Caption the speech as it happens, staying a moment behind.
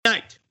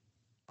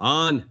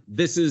on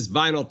This is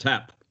Vinyl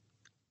Tap.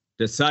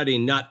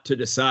 Deciding not to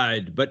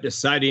decide, but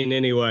deciding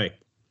anyway.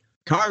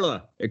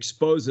 Carla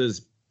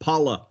exposes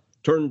Paula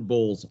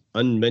Turnbull's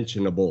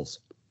unmentionables.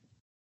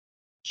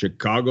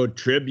 Chicago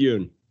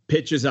Tribune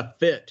pitches a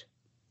fit.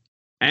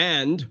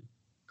 And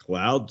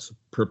clouds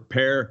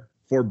prepare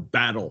for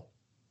battle.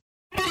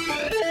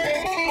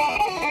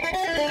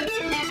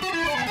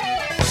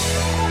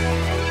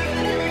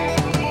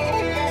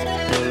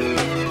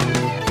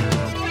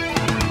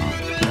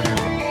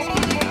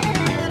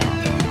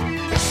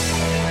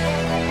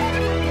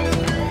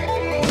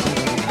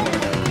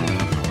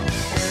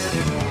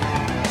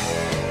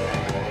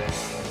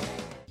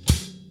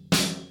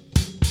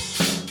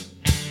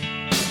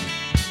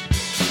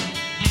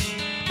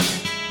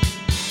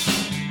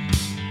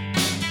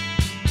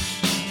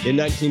 In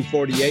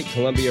 1948,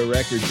 Columbia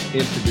Records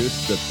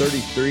introduced the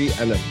 33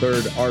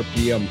 1/3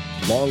 RPM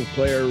long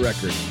player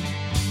record.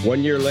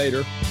 1 year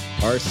later,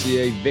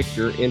 RCA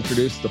Victor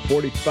introduced the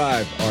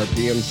 45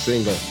 RPM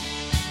single.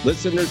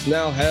 Listeners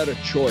now had a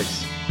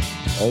choice,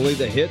 only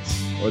the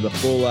hits or the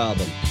full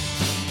album.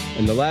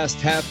 In the last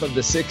half of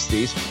the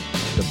 60s,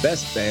 the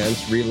best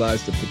bands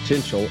realized the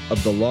potential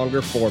of the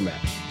longer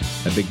format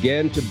and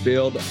began to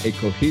build a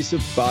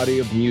cohesive body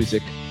of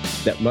music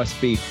that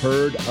must be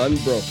heard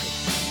unbroken.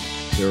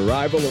 The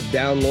arrival of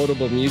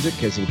downloadable music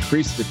has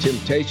increased the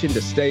temptation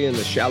to stay in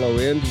the shallow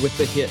end with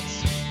the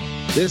hits.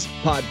 This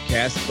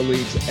podcast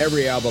believes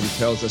every album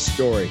tells a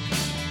story.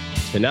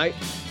 Tonight,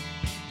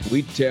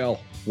 we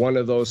tell one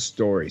of those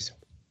stories.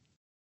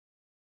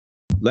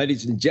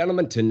 Ladies and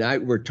gentlemen,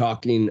 tonight we're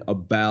talking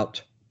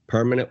about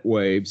Permanent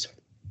Waves.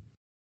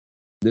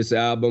 This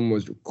album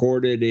was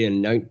recorded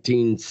in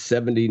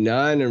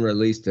 1979 and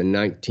released in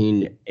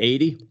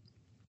 1980.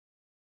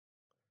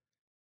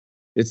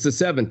 It's the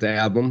seventh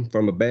album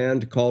from a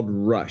band called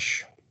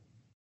Rush.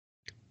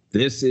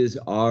 This is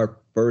our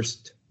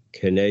first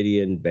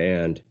Canadian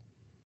band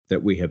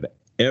that we have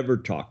ever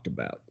talked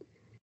about.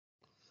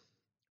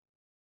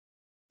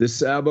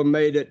 This album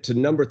made it to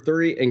number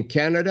 3 in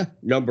Canada,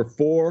 number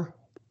 4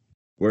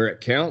 where it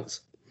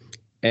counts,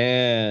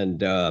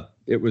 and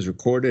it was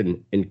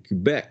recorded in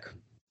Quebec.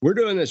 We're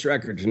doing this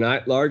record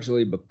tonight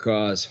largely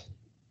because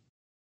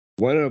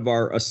one of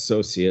our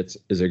associates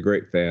is a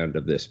great fan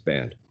of this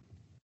band.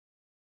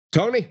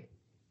 Tony?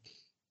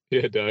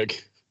 Yeah, Doug.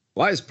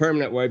 Why is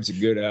Permanent Waves a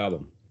good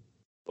album?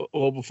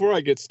 Well, before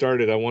I get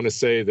started, I want to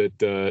say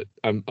that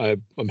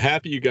I'm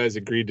happy you guys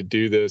agreed to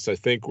do this. I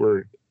think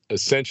we're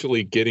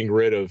essentially getting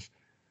rid of.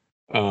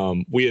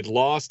 We had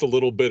lost a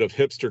little bit of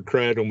hipster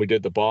cred when we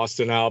did the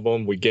Boston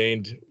album. We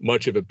gained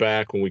much of it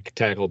back when we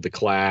tackled The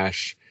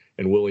Clash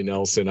and Willie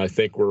Nelson. I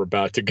think we're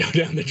about to go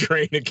down the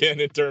drain again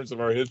in terms of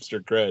our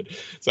hipster cred.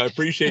 So I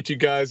appreciate you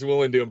guys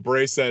willing to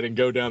embrace that and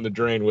go down the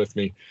drain with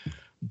me.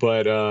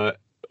 But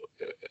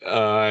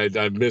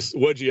I missed.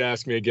 What'd you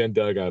ask me again,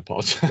 Doug? I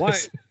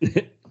apologize.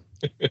 Why?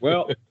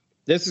 Well,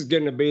 this is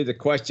going to be the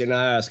question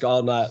I ask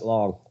all night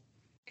long.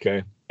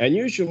 Okay. And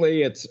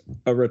usually it's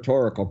a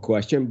rhetorical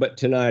question, but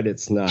tonight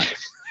it's not.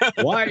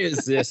 Why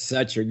is this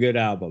such a good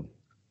album?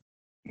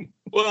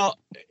 Well,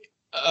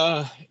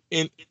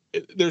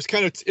 it's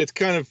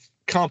kind of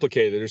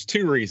complicated. There's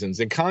two reasons.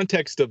 In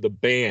context of the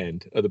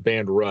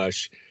band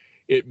Rush,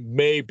 it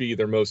may be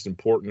their most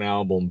important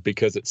album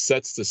because it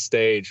sets the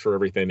stage for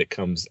everything that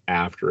comes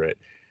after it.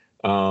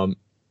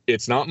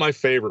 It's not my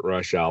favorite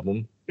Rush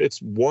album.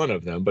 It's one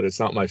of them, but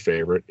it's not my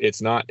favorite.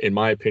 It's not, in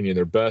my opinion,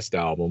 their best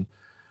album.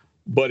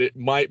 But it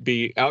might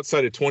be,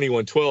 outside of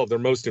 2112, their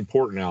most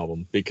important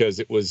album because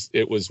it was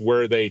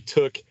where they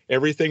took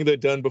everything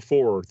they'd done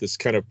before, this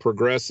kind of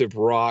progressive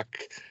rock,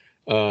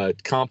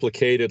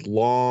 complicated,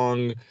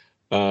 long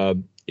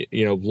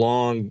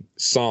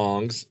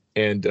songs,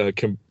 and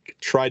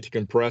tried to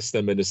compress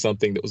them into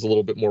something that was a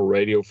little bit more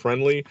radio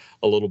friendly,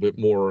 a little bit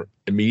more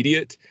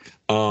immediate,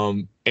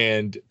 and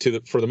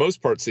for the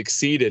most part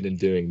succeeded in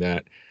doing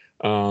that.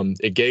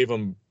 It gave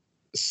them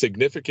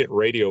significant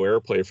radio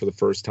airplay for the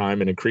first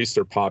time and increased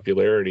their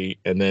popularity.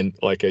 And then,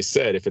 like I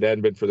said, if it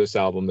hadn't been for this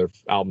album, their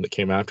album that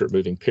came after it,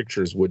 Moving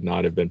Pictures, would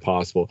not have been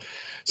possible.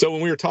 So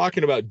when we were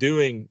talking about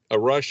doing a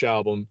Rush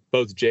album,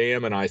 both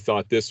JM and I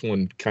thought this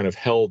one kind of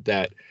held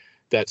that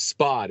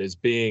spot as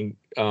being,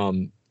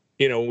 when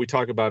we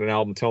talk about an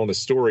album telling a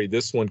story,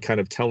 this one kind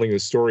of telling the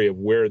story of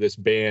where this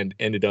band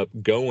ended up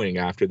going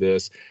after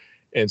this.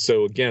 And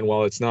so, again,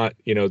 while it's not,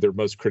 their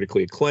most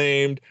critically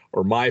acclaimed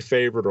or my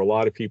favorite or a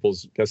lot of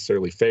people's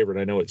necessarily favorite,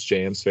 I know it's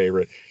JM's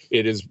favorite,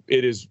 it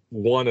is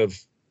one of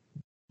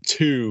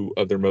two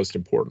of their most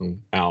important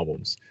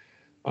albums.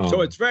 So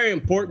it's very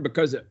important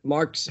because it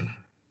marks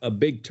a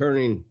big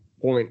turning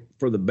point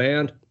for the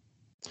band.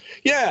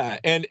 Yeah,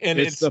 and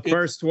it's the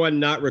first one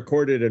not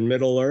recorded in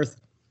Middle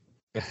Earth.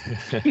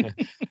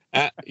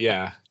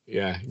 Yeah,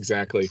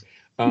 exactly.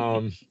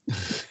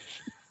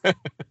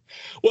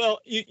 Well,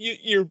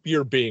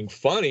 you're being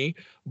funny,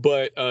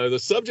 but the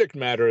subject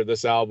matter of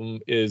this album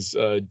is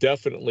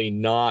definitely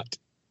not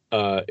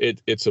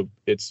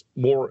it's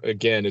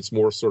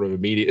more sort of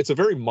immediate. It's a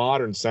very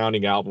modern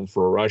sounding album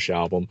for a Rush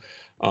album.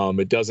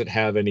 It doesn't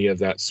have any of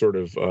that sort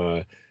of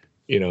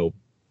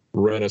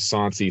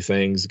Renaissance-y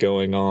things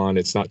going on.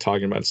 It's not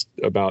talking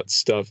about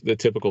stuff, the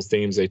typical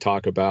themes they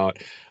talk about.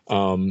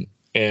 It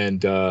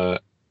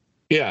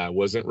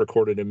wasn't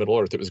recorded in Middle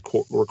Earth. It was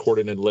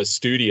recorded in Les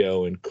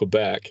Studio in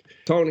Quebec.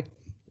 Tony?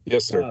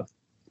 Yes, sir.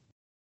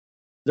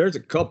 There's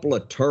a couple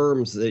of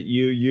terms that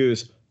you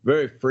use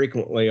very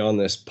frequently on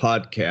this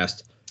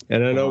podcast,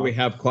 and I know we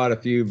have quite a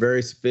few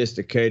very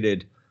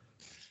sophisticated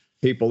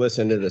people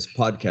listening to this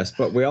podcast,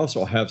 but we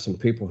also have some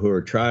people who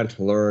are trying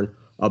to learn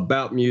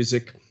about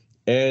music,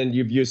 and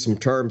you've used some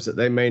terms that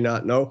they may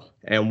not know,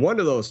 and one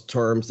of those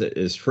terms that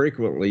is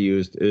frequently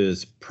used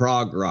is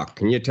prog rock.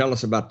 Can you tell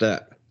us about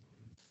that?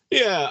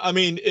 Yeah, I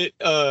mean,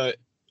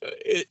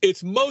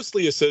 it's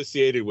mostly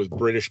associated with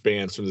British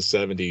bands from the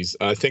 70s.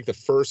 I think the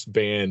first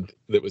band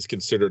that was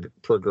considered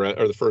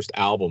the first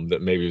album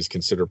that maybe was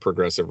considered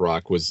progressive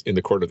rock was In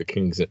the Court of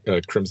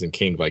the Crimson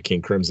King by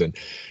King Crimson.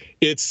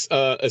 It's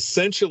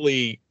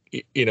essentially,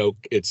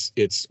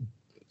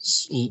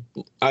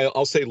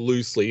 I'll say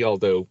loosely,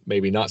 although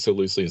maybe not so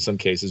loosely in some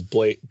cases,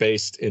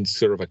 based in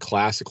sort of a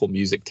classical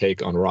music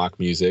take on rock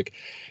music.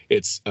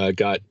 It's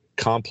got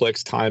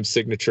complex time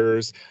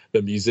signatures.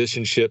 The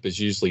musicianship is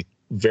usually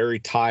very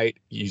tight,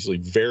 usually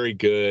very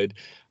good.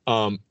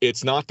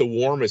 It's not the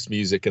warmest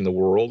music in the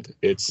world.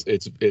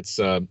 It's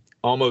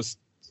almost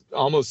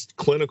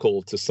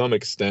clinical to some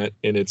extent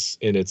in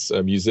its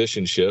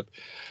musicianship.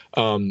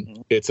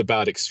 It's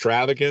about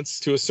extravagance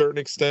to a certain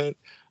extent.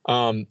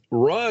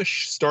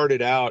 Rush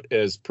started out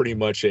as pretty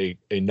much a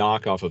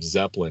knockoff of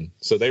Zeppelin.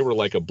 So they were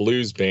like a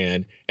blues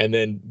band and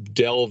then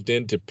delved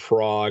into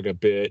prog a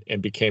bit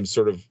and became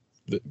sort of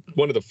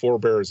one of the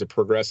forebearers of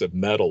progressive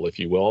metal, if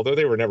you will, although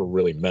they were never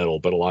really metal,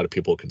 but a lot of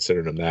people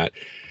considered them that.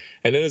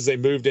 And then as they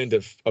moved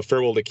into A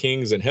Farewell to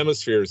Kings and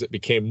Hemispheres, it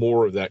became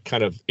more of that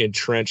kind of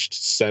entrenched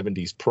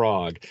 70s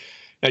prog.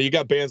 Now you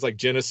got bands like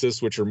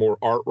Genesis, which are more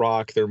art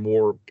rock. They're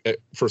more,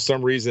 for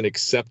some reason,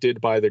 accepted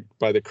by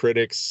the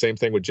critics. Same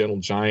thing with Gentle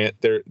Giant.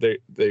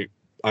 They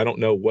I don't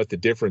know what the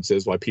difference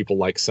is, why people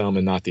like some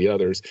and not the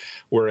others.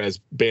 Whereas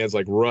bands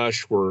like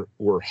Rush were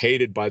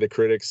hated by the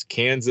critics.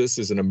 Kansas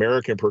is an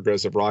American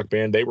progressive rock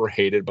band. They were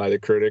hated by the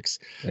critics.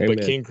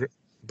 Amen.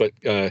 But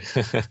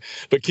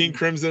King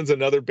Crimson's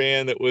another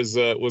band that was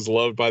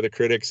loved by the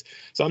critics.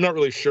 So I'm not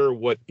really sure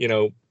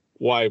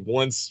why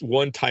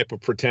one type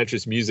of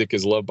pretentious music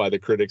is loved by the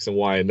critics and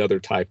why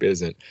another type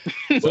isn't.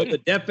 So the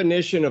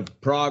definition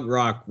of prog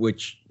rock,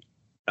 which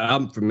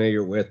I'm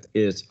familiar with,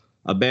 is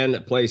a band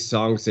that plays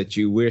songs that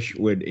you wish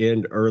would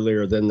end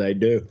earlier than they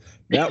do.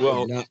 That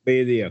would not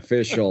be the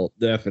official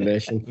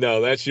definition.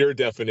 No, that's your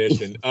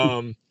definition.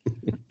 But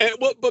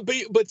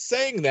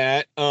saying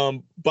that,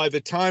 by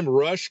the time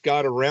Rush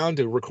got around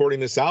to recording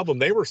this album,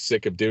 they were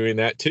sick of doing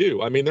that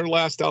too. I mean, their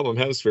last album,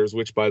 Hemispheres,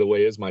 which by the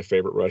way is my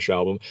favorite Rush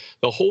album,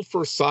 the whole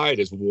first side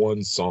is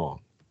one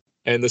song,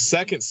 and the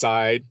second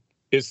side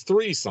is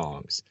 3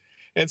 songs.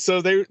 And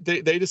so they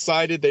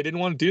decided they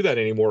didn't want to do that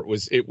anymore.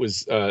 It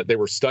was they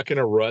were stuck in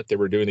a rut. They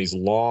were doing these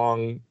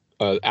long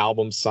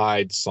album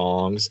side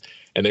songs,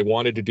 and they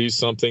wanted to do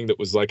something that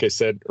was, like I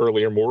said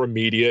earlier, more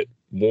immediate,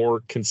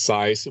 more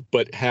concise,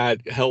 but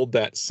had held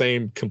that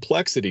same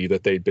complexity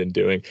that they'd been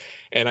doing.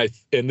 And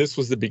this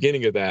was the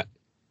beginning of that.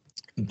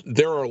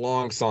 There are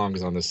long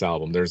songs on this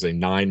album. There's a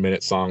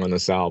 9-minute song on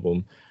this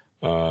album.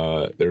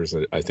 There's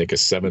I think a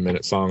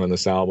 7-minute song on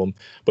this album,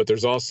 but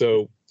there's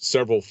also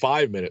several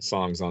 5-minute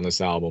songs on this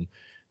album.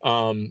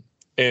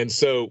 And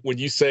so when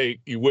you say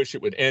you wish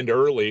it would end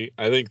early,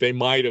 I think they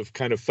might have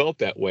kind of felt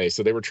that way.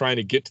 So they were trying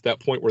to get to that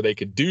point where they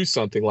could do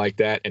something like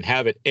that and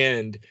have it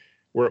end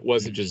where it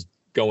wasn't just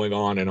going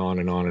on and on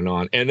and on and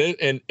on.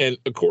 And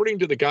according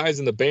to the guys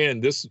in the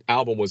band, this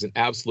album was an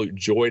absolute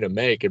joy to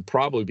make. And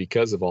probably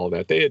because of all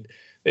that, they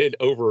had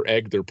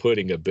over-egged their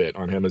pudding a bit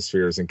on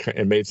Hemispheres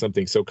and made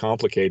something so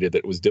complicated that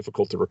it was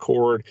difficult to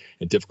record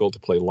and difficult to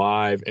play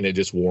live, and it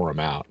just wore them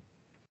out.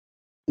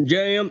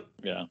 JM,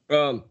 yeah.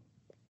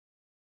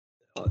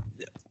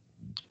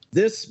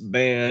 This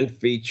band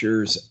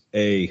features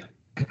a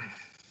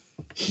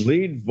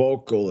lead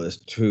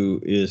vocalist who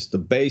is the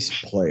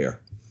bass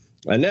player.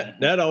 And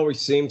that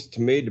always seems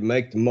to me to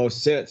make the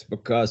most sense,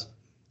 because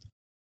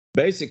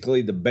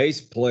basically the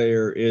bass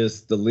player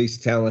is the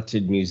least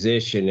talented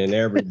musician in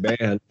every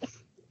band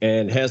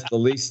and has the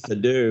least to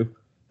do.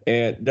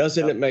 And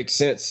doesn't it make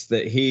sense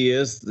that he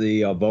is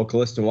the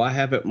vocalist? And why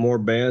haven't more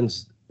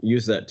bands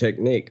use that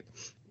technique?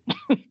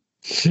 All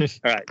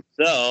right.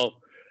 So.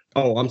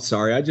 Oh, I'm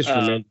sorry. I just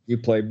remembered you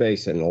play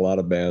bass in a lot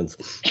of bands.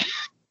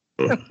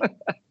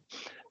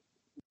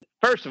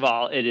 First of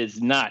all, it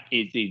is not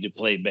easy to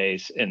play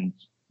bass and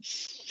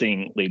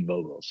sing lead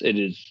vocals. It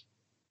is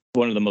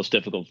one of the most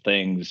difficult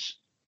things.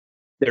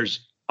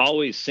 There's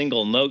always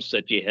single notes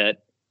that you hit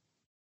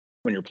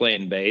when you're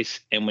playing bass,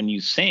 and when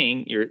you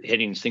sing, you're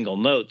hitting single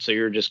notes. So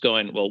you're just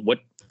going, well, what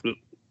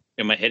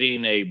am I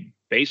hitting, a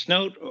bass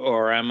note,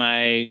 or am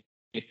I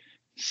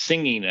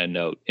singing a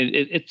note.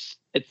 It's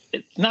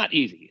not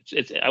easy.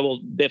 I will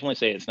definitely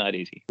say it's not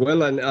easy.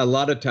 Well, and a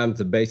lot of times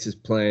the bass is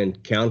playing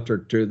counter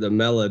to the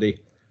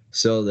melody,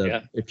 so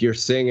that if you're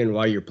singing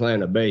while you're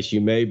playing a bass,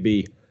 you may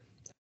be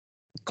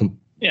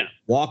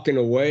walking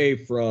away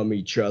from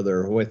each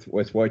other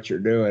with what you're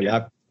doing.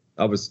 Yeah.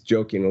 I was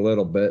joking a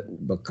little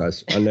bit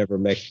because I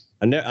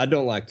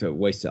don't like to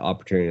waste the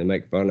opportunity to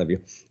make fun of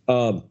you.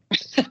 The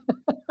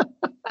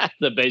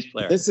bass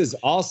player. This is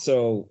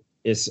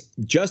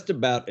just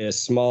about as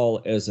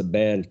small as a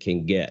band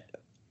can get.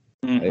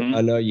 Mm-hmm.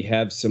 I know you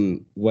have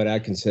some what I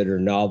consider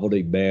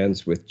novelty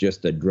bands with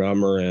just a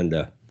drummer and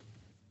a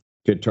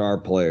guitar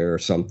player or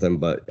something,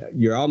 but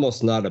you're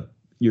almost not a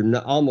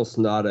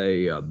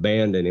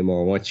band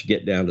anymore once you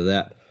get down to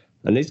that.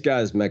 And these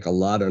guys make a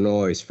lot of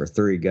noise for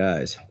three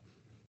guys.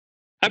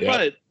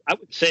 I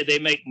would say they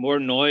make more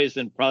noise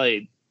than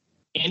probably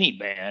any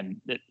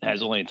band that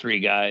has only three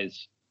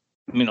guys.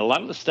 I mean, a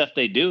lot of the stuff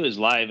they do is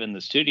live in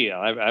the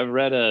studio. I've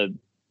read an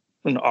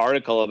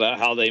article about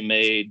how they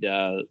made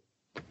La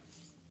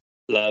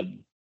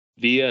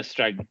Via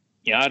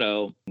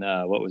Stragnato.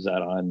 What was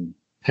that on?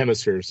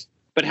 Hemispheres.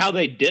 But how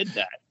they did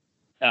that.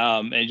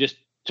 It just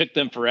took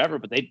them forever,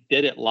 but they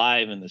did it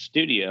live in the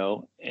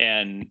studio.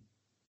 And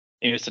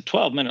it's a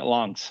 12-minute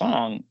long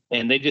song,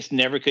 and they just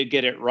never could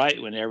get it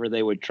right whenever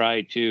they would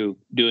try to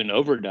do an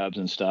overdubs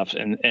and stuff.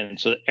 And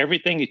so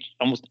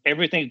almost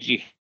everything that you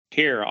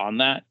hear on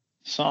that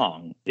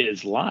song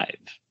is live.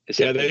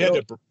 They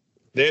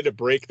had to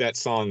break that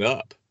song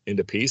up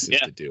into pieces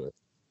to do it.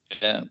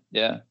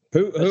 Yeah.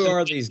 Who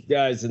are these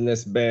guys in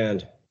this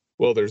band?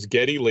 Well, there's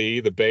Geddy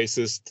Lee, the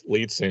bassist,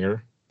 lead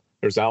singer.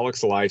 There's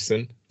Alex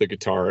Lifeson, the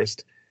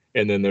guitarist,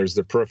 and then there's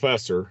the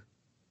professor,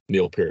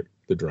 Neil Peart,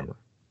 the drummer.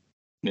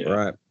 Yeah.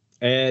 Right.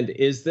 And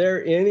is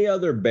there any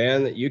other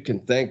band that you can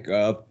think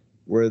of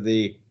where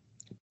the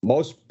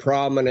most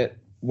prominent,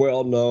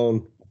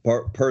 well-known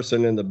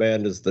person in the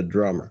band is the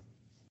drummer?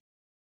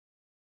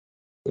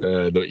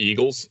 The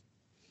Eagles.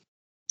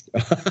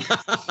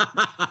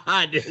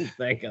 I didn't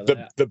think of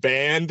that. The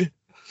band.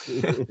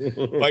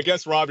 Well, I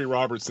guess Robbie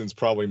Robertson's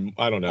probably,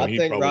 I don't know. I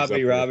think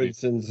Robbie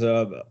Robertson's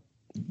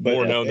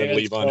more known than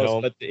Levon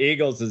Helm. But the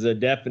Eagles is a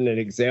definite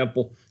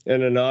example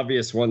and an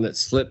obvious one that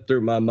slipped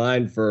through my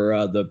mind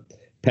for the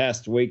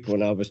past week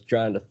when I was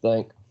trying to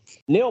think.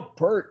 Neil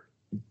Peart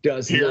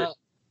does not.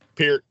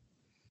 Peart.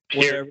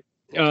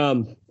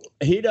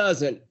 He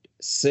doesn't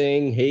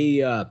sing.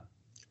 He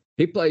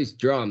plays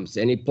drums,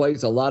 and he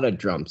plays a lot of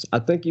drums. I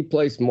think he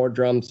plays more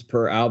drums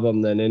per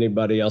album than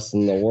anybody else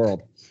in the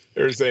world.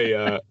 There's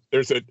a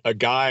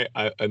guy,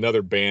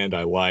 another band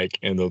I like,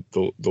 and the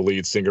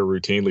lead singer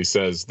routinely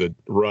says that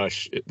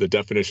Rush, the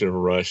definition of a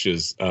Rush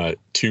is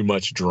too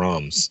much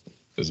drums,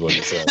 is what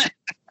he says.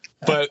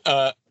 But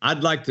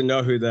I'd like to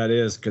know who that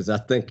is, because I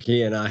think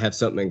he and I have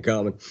something in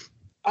common.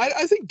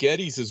 I think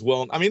Geddy's as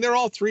well. I mean, they're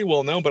all three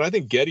well known, but I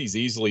think Geddy's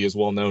easily as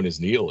well known as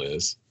Neil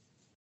is.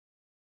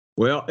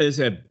 Well, as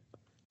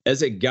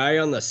a guy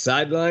on the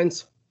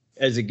sidelines,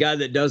 as a guy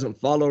that doesn't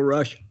follow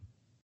Rush,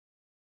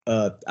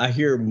 I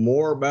hear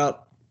more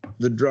about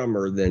the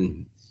drummer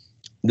than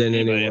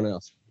anyone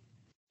else.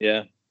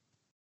 Yeah.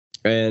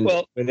 And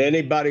when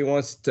anybody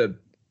wants to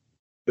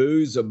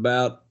ooze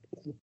about,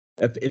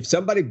 if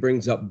somebody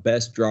brings up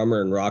best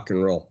drummer in rock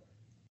and roll,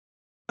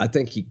 I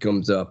think he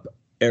comes up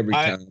every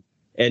time.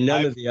 And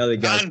none of the other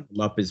guys come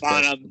up as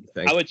best.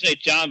 I would say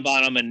John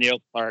Bonham and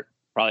Neil Peart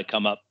probably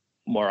come up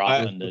more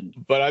often than.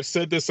 But I've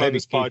said this on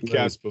this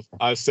podcast.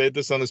 I've said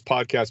this on this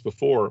podcast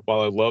before.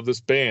 While I love this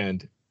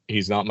band,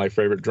 he's not my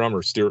favorite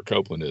drummer. Stuart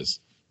Copeland is.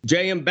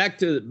 JM, back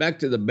to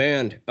the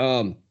band.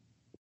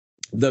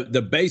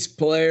 The bass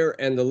player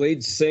and the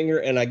lead singer,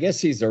 and I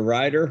guess he's a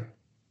writer.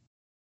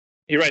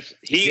 He writes.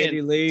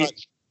 Geddy Lee.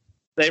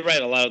 They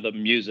write a lot of the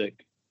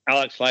music.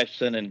 Alex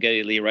Lifeson and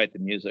Geddy Lee write the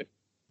music.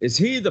 Is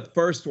he the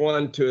first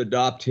one to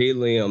adopt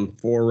helium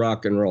for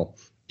rock and roll?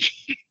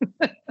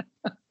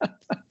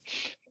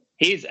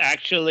 He's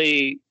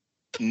actually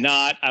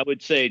not. I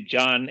would say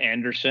John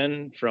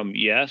Anderson from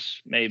Yes,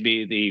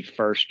 maybe the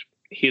first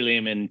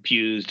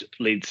helium-infused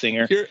lead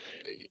singer.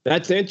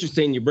 That's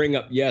interesting you bring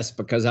up Yes,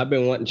 because I've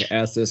been wanting to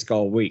ask this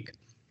all week.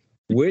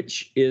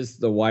 Which is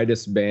the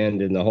whitest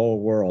band in the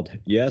whole world,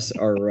 Yes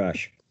or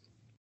Rush?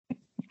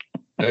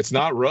 It's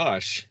not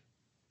Rush,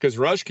 because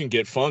Rush can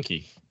get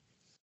funky.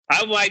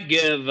 I might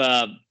give,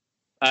 I'm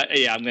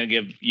going to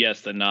give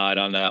Yes the nod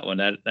on that one.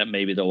 That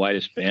may be the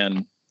whitest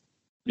band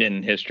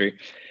in history,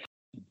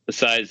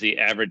 besides the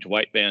average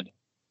white band.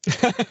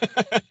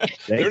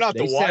 They're not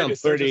the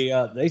whitest.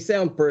 They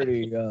sound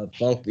pretty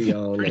funky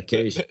on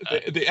occasion.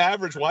 The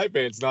average white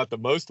band's not the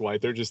most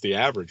white. They're just the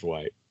average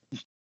white.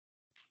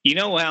 You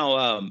know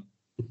how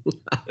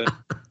the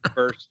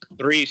first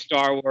three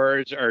Star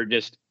Wars are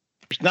just,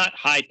 it's not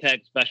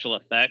high-tech special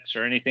effects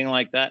or anything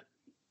like that,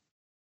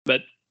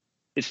 but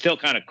it's still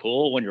kind of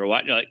cool when you're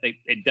watching. Like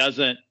it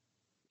doesn't.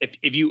 If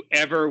you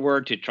ever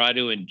were to try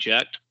to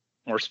inject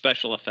more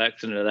special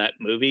effects into that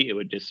movie, it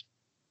would just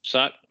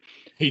suck.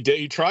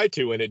 He tried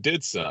to, and it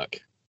did suck.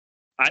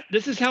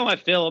 This is how I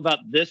feel about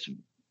this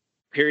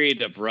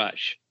period of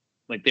Rush.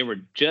 Like they were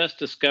just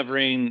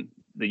discovering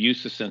the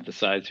use of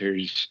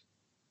synthesizers,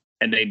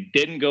 and they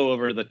didn't go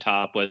over the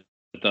top with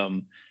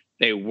them.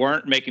 They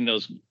weren't making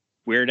those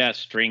weird ass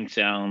string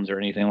sounds or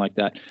anything like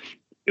that.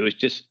 It was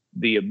just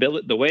the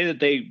way that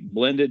they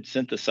blended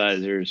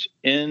synthesizers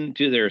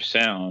into their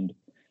sound,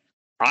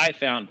 I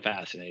found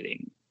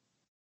fascinating.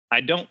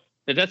 It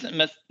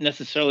doesn't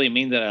necessarily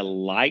mean that I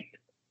liked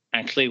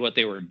actually what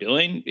they were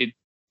doing.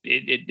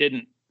 It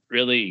didn't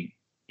really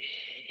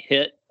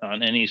hit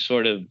on any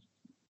sort of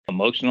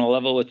emotional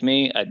level with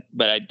me.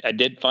 But I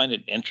did find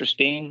it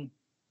interesting.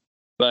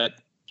 But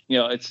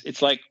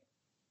it's like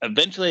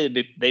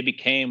eventually they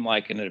became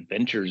like an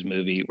adventures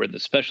movie where the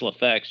special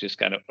effects just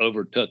kind of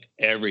overtook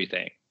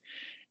everything.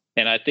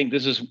 And I think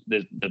this is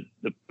the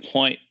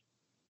point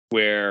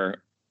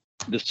where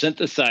the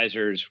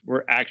synthesizers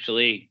were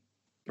actually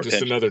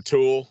just another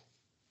tool.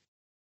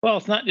 Well,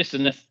 it's not just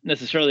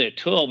necessarily a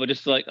tool, but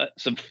just like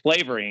some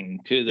flavoring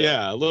to the.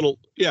 Yeah,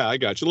 I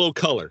got you. A little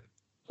color.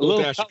 A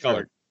little dash of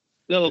color.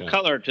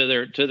 Color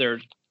to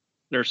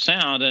their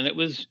sound, and it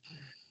was.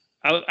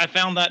 I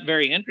found that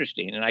very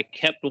interesting, and I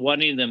kept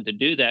wanting them to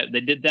do that.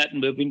 They did that in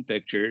moving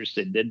pictures.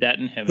 They did that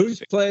in Hemisphere.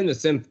 Who's playing the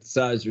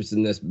synthesizers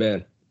in this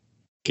band?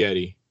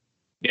 Geddy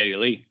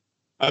Lee.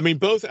 I mean,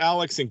 both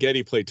Alex and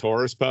Geddy play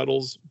Taurus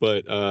pedals,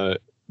 but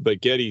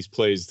Geddy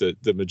plays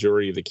the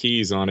majority of the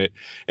keys on it.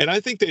 And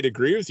I think they'd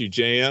agree with you,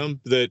 JM,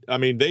 that, I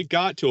mean, they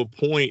got to a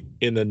point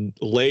in the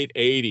late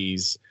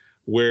 80s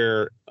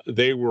where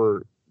they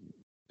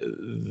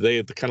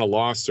had kind of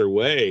lost their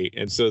way.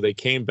 And so they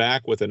came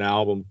back with an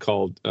album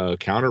called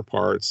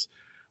Counterparts,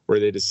 where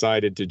they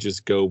decided to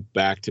just go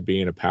back to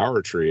being a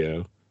power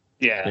trio.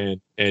 Yeah.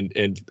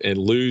 And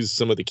lose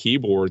some of the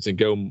keyboards and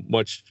go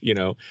much,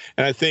 and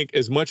I think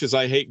as much as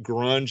I hate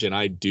grunge, and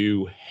I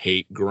do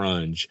hate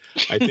grunge,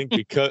 I think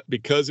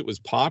because it was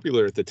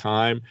popular at the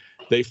time,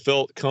 they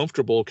felt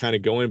comfortable kind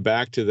of going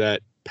back to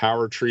that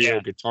power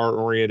trio guitar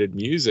oriented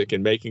music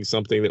and making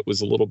something that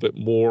was a little bit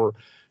more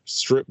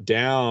stripped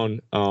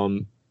down,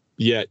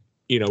 yet,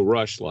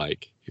 Rush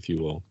like, if you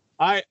will.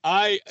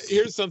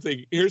 Here's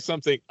something.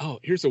 Oh,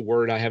 here's a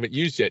word I haven't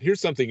used yet.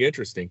 Here's something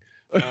interesting.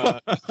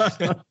 I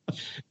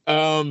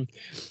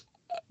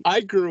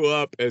grew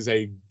up as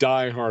a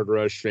diehard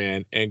Rush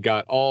fan and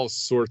got all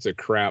sorts of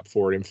crap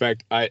for it. In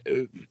fact,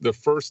 the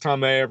first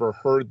time I ever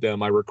heard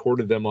them, I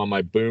recorded them on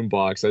my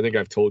boombox. I think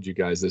I've told you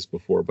guys this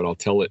before, but I'll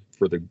tell it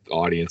for the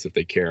audience if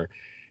they care.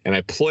 And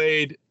I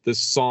played this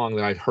song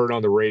that I'd heard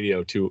on the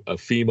radio to a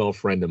female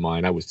friend of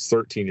mine. I was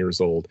 13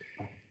 years old.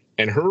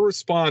 And her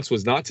response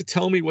was not to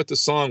tell me what the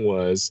song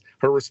was.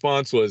 Her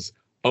response was,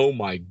 "Oh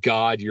my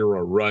God, you're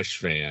a Rush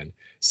fan."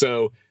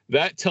 So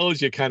that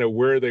tells you kind of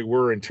where they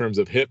were in terms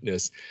of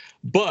hipness.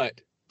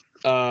 But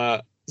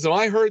so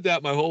I heard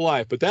that my whole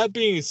life. But that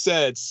being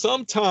said,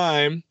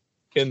 sometime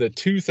in the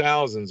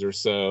 2000s or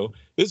so,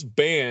 this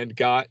band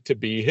got to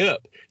be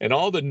hip. And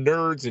all the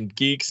nerds and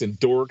geeks and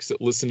dorks that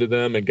listened to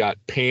them and got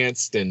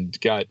pantsed and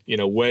got,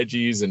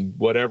 wedgies and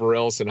whatever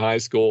else in high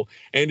school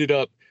ended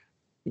up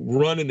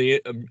running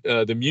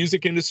the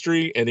music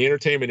industry and the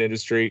entertainment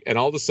industry, and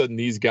all of a sudden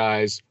these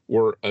guys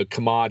were a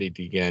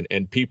commodity again,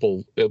 and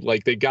people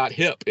they got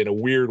hip in a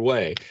weird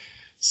way.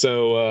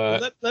 So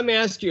let me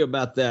ask you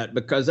about that,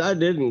 because I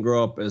didn't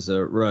grow up as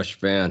a Rush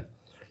fan.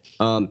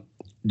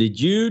 Did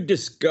you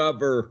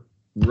discover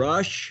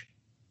Rush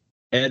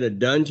at a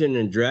Dungeons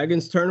and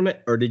Dragons tournament,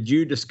 or did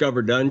you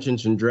discover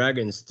Dungeons and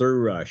Dragons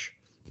through Rush?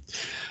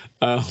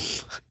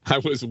 I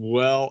was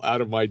well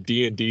out of my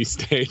D&D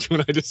stage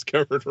when I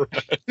discovered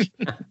Rush.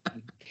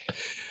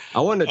 I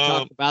want to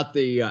talk about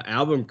the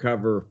album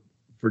cover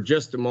for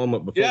just a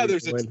moment before we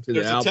go into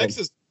the album.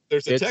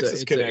 There's a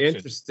Texas connection. It's an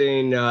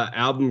interesting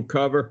album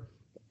cover,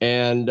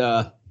 and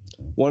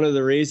one of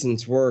the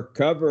reasons we're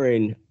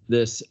covering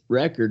this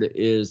record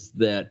is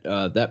that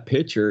that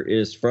picture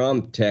is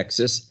from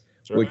Texas,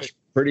 which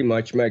pretty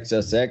much makes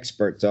us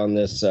experts on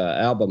this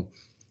album.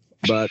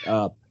 But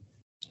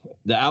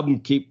the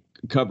album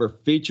cover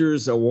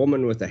features a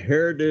woman with a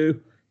hairdo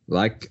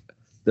like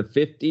the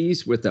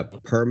 50s with a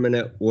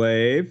permanent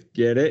wave.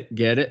 Get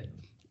it?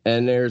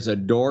 And there's a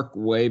dork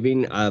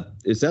waving.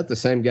 Is that the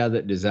same guy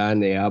that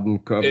designed the album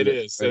cover? It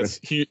is. That's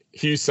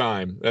Hugh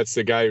Syme. That's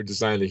the guy who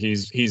designed it.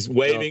 He's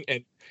waving,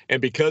 and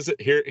because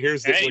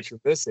here's what you're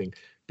missing.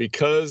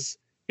 Because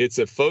it's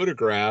a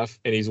photograph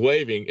and he's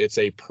waving, it's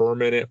a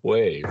permanent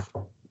wave.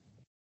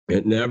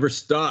 It never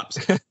stops.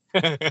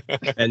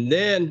 And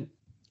then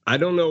I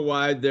don't know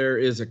why there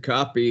is a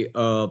copy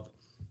of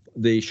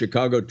the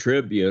Chicago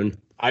Tribune.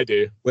 I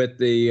do. With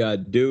the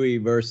Dewey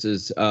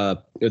versus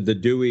the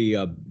Dewey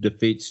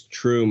defeats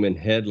Truman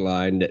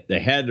headline that they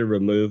had to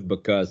remove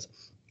because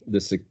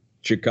the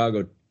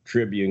Chicago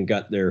Tribune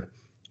got their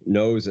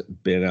nose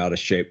bent out of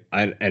shape.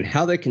 And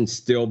how they can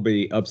still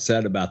be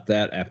upset about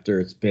that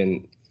after it's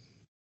been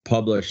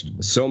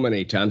published so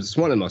many times. It's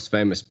one of the most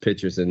famous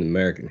pictures in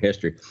American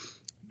history.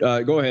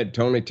 Go ahead,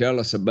 Tony. Tell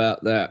us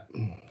about that.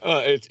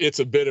 It's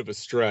a bit of a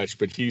stretch,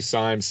 but Hugh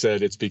Symes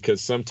said it's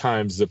because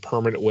sometimes the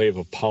permanent wave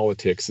of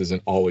politics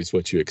isn't always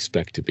what you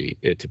expect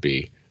it to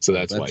be. So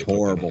that's why. That's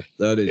horrible.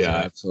 That is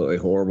absolutely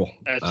horrible.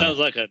 That sounds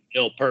like a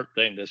Neil Peart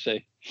thing to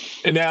say.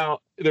 And now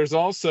there's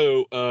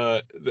also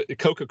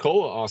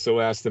Coca-Cola also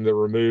asked them to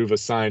remove a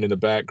sign in the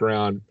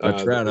background.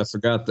 That's right. I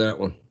forgot that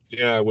one.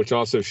 Yeah, which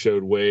also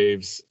showed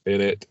waves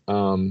in it.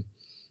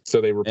 So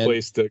they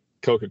replaced the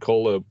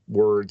Coca-Cola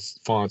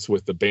fonts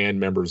with the band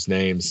members'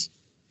 names.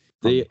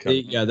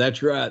 Yeah,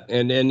 that's right.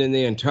 And then in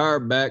the entire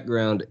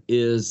background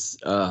is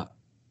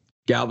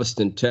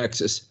Galveston,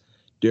 Texas,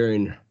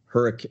 during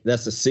hurricane.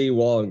 That's the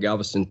seawall in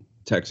Galveston,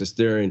 Texas,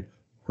 during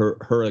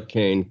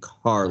Hurricane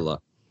Carla,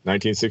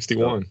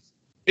 1961. So,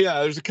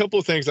 yeah, there's a couple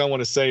of things I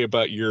want to say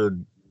about your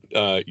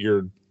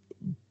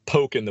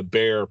poking the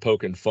bear,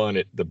 poking fun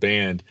at the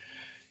band.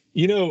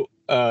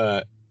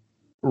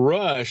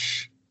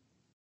 Rush.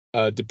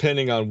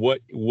 Depending on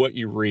what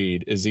you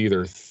read, is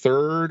either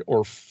third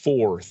or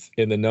fourth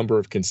in the number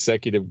of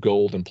consecutive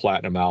gold and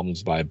platinum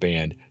albums by a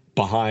band.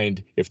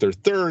 If they're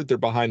third, they're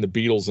behind the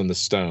Beatles and the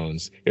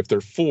Stones. If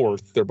they're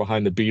fourth, they're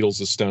behind the Beatles,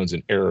 the Stones,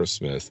 and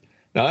Aerosmith.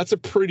 Now that's a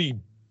pretty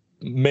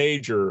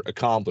major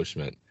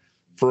accomplishment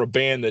for a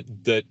band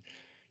that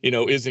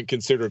isn't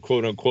considered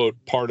quote unquote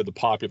part of the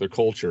popular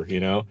culture.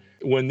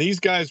 When these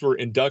guys were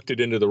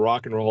inducted into the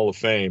Rock and Roll Hall of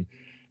Fame,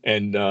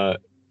 and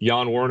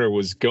Jan Werner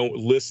was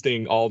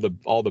listing all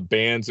the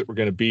bands that were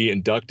going to be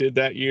inducted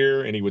that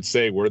year, and he would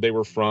say where they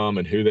were from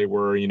and who they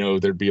were.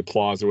 There'd be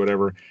applause or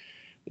whatever.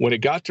 When it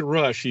got to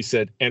Rush, he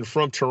said, and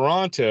from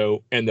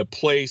Toronto, and the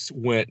place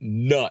went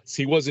nuts.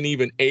 He wasn't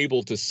even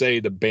able to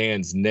say the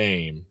band's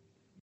name.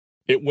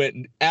 It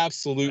went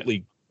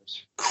absolutely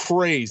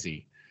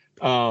crazy.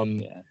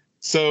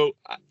 So,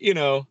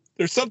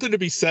 there's something to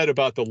be said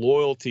about the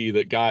loyalty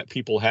that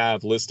people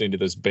have listening to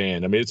this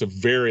band. I mean, it's a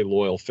very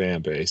loyal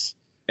fan base.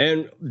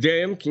 And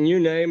JM, can you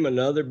name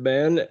another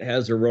band that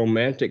has a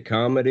romantic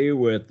comedy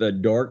with a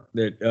dork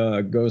that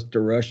goes to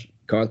Rush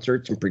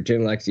concerts and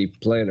pretend like he's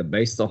playing a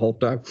bass the whole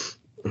time?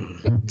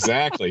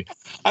 Exactly.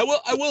 I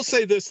will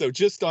say this though,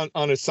 just on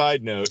a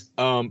side note,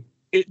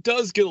 it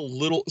does get a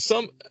little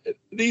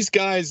these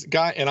guys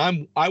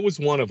and I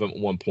was one of them at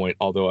one point,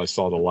 although I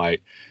saw the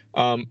light.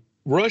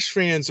 Rush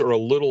fans are a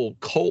little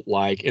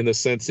cult-like in the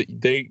sense that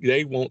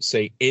they won't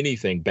say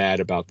anything bad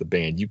about the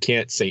band. You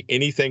can't say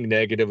anything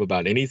negative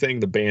about anything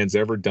the band's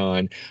ever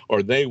done,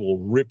 or they will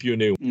rip you a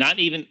new. Not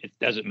even, it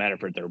doesn't matter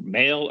if they're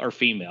male or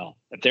female.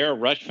 If they're a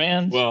Rush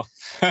fan, well,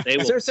 they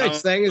will. Is there such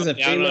thing as a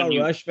female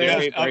Rush fan?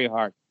 Very, very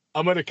hard.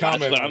 I'm going to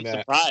comment on that. I'm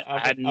surprised. I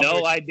had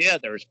no idea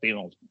there was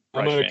female.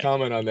 I'm going to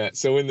comment on that.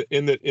 So in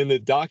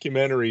the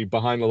documentary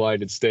Behind the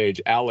Lighted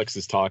Stage, Alex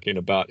is talking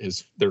about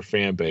their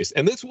fan base,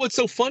 and that's what's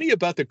so funny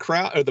about the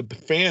crowd or the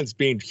fans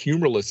being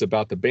humorless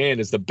about the band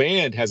is the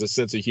band has a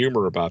sense of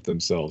humor about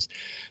themselves.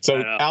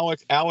 So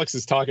Alex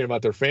is talking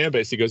about their fan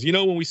base. He goes,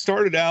 when we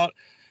started out,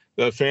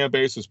 the fan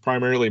base was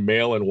primarily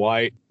male and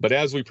white, but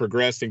as we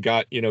progressed and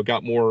got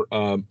more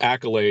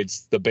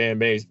accolades,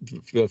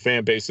 the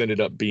fan base ended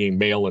up being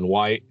male and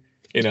white.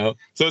 So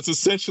it's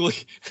essentially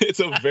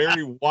a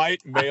very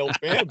white male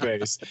fan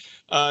base.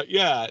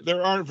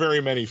 There aren't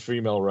very many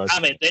female Rush. I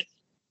mean,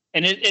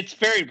 it's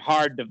very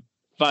hard to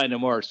find a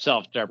more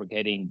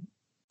self-deprecating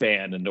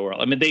band in the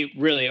world. I mean, they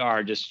really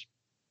are just.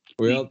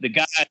 Well, the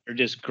guys are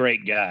just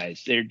great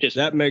guys. They're just.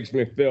 That makes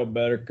me feel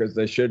better because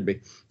they should be.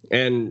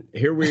 And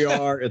here we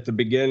are at the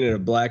beginning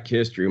of Black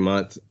History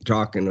Month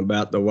talking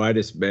about the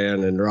whitest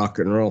band in rock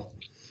and roll.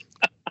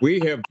 We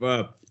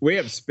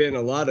have spent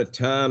a lot of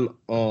time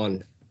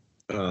on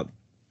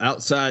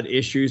outside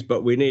issues,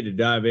 but we need to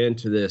dive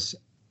into this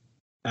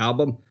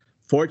album.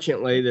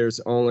 Fortunately,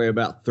 there's only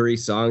about 3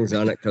 songs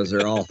on it because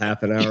they're all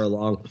half an hour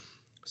long,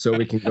 so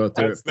we can go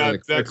through it fairly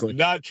quickly. That's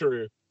not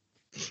true.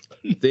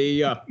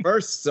 The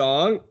first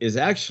song is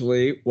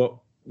actually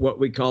what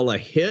we call a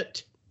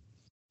hit.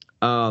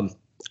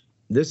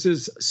 This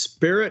is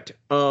Spirit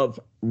of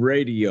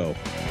Radio.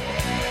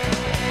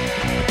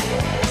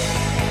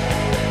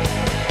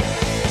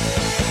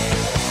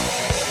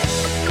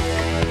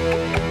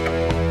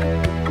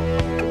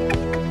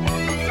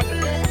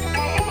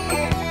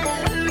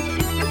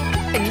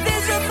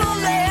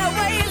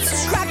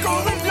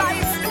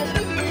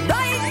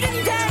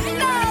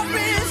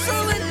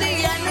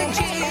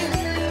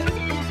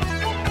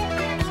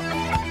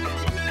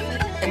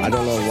 I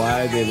don't know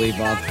why they leave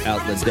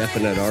out the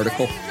definite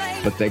article,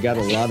 but they've got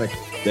a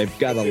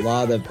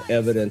lot of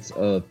evidence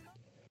of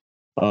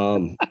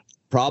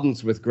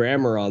problems with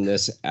grammar on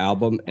this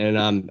album, and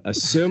I'm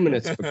assuming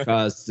it's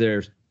because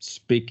they're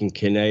speaking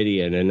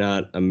Canadian and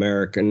not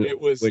American. It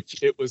was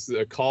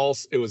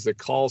the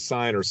call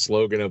sign or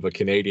slogan of a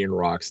Canadian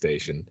rock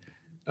station.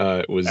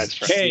 It was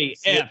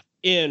KFNY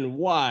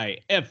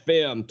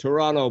FM,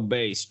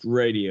 Toronto-based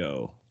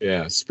radio.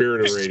 Yeah,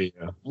 Spirit of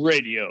Radio.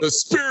 Radio. The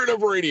Spirit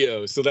of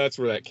Radio. So that's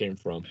where that came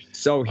from.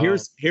 So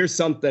here's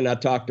something I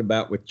talked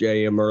about with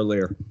JM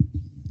earlier.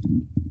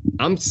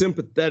 I'm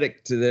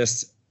sympathetic to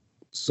this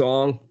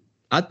song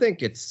I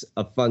think it's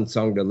a fun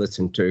song to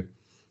listen to,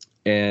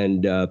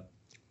 and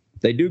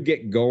they do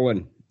get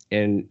going.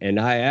 And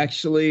I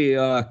actually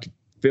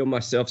feel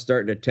myself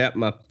starting to tap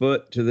my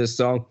foot to this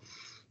song.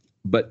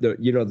 But the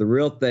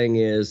real thing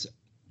is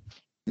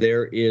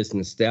there is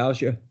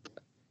nostalgia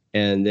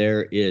and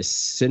there is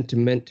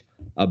sentiment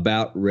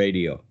about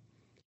radio.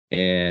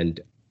 And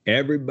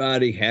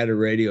everybody had a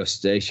radio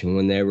station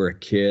when they were a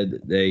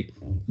kid. They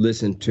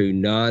listened to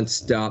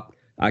nonstop.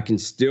 I can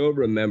still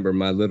remember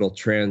my little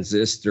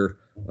transistor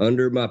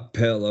under my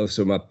pillow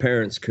so my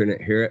parents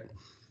couldn't hear it,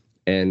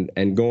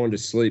 and going to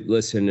sleep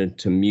listening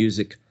to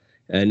music.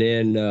 And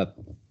then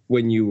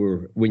when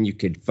you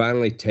could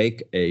finally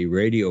take a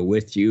radio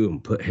with you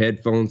and put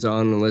headphones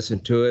on and listen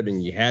to it,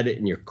 and you had it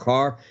in your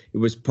car, it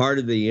was part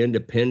of the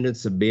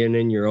independence of being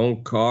in your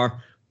own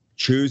car,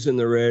 choosing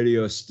the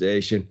radio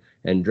station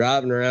and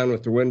driving around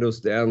with the windows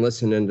down,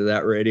 listening to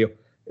that radio.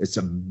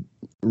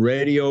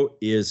 Radio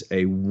is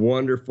a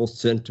wonderful,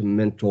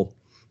 sentimental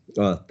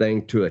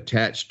thing to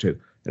attach to.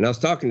 And I was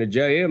talking to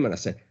JM and I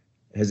said,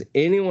 has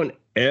anyone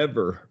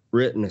ever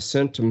written a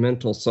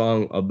sentimental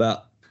song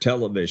about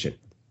television?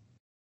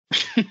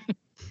 No.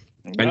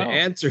 And the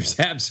answer is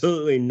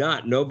absolutely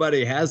not.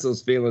 Nobody has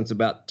those feelings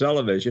about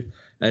television.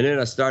 And then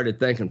I started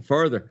thinking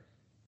further.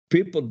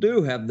 People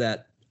do have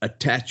that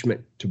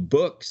attachment to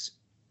books.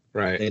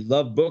 Right. They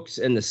love books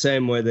in the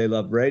same way they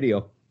love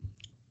radio.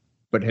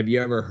 But have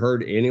you ever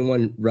heard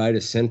anyone write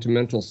a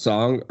sentimental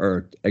song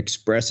or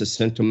express a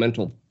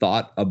sentimental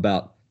thought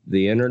about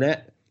the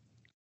internet?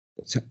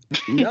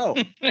 No.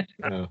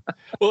 No.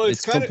 Well,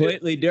 it's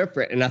completely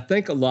different. And I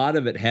think a lot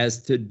of it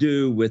has to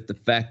do with the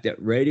fact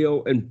that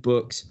radio and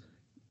books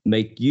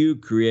make you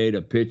create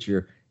a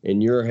picture in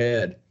your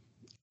head.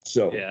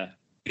 So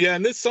yeah,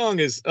 and this song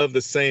is of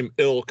the same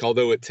ilk,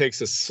 although it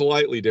takes a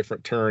slightly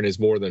different turn, is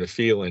More Than a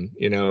Feeling.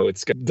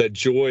 It's got the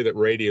joy that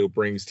radio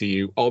brings to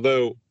you.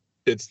 Although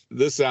it's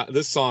this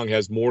song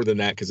has more than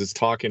that, because it's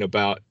talking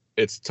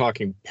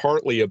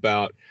partly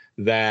about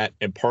that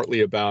and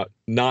partly about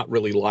not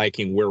really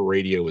liking where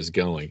radio is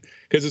going,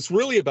 because it's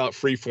really about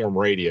freeform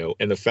radio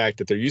and the fact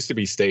that there used to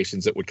be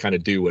stations that would kind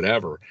of do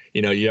whatever.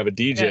 You have a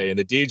DJ, and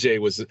the DJ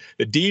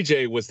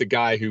was the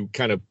guy who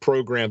kind of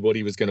programmed what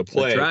he was going to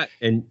play. That's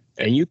right.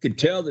 And you could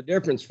tell the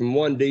difference from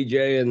one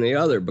DJ and the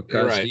other,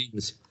 because he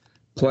was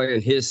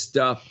playing his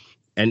stuff.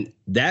 And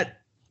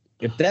that,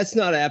 if that's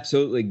not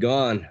absolutely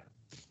gone,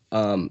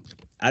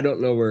 I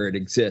don't know where it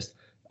exists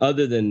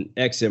other than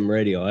XM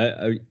radio.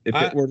 If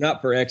it were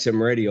not for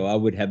XM radio, I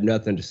would have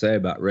nothing to say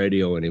about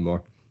radio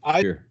anymore.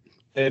 And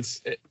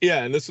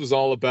this was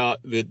all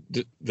about the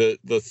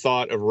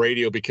thought of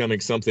radio becoming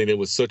something that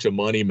was such a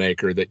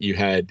moneymaker that you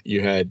had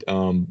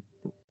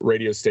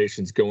radio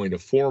stations going to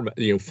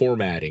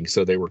formatting.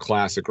 So they were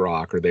classic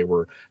rock, or they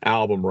were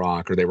album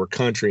rock, or they were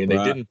country, and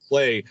they didn't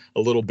play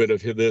a little bit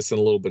of this and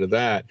a little bit of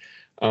that.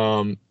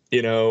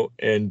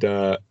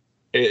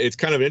 It's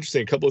kind of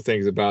interesting. A couple of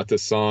things about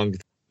this song.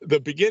 The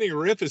beginning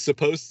riff is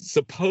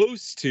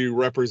supposed to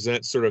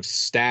represent sort of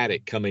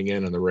static coming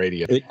in on the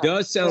radio. It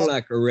does sound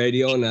like a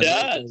radio, and I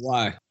don't know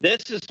why.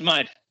 This is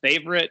my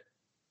favorite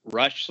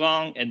Rush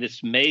song, and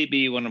this may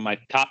be one of my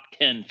top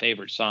 10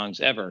 favorite songs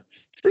ever.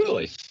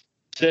 Really?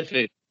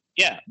 Specific,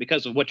 yeah,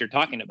 because of what you're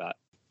talking about.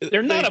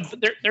 They're not.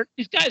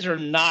 These guys are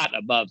not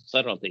above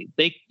subtlety.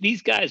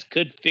 These guys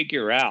could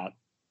figure out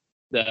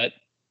that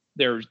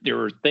there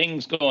were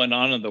things going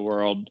on in the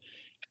world,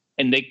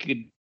 and they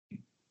could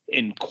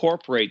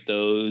incorporate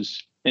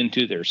those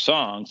into their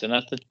songs. And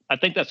I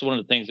think that's one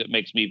of the things that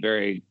makes me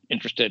very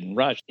interested in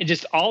Rush. It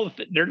just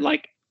they're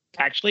like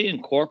actually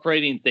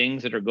incorporating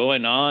things that are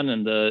going on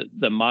in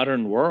the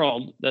modern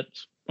world.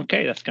 That's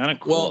okay. That's kind of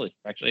cool. Well,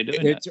 actually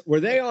doing that.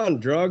 Were they on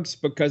drugs?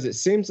 Because it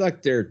seems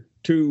like they're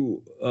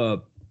too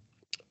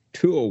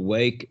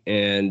awake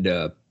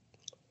and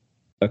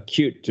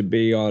acute to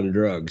be on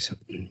drugs.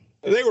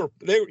 They were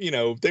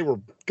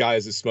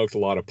guys that smoked a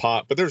lot of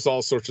pot, but there's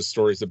all sorts of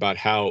stories about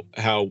how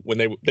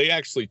when they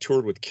actually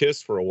toured with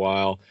Kiss for a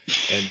while,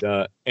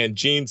 and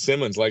Gene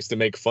Simmons likes to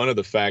make fun of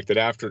the fact that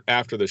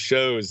after the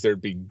shows there'd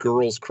be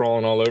girls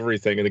crawling all over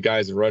everything, and the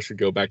guys in Rush would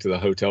go back to the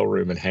hotel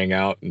room and hang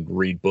out and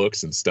read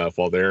books and stuff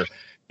while they're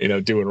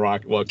doing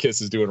rock, while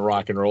Kiss is doing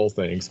rock and roll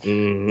things.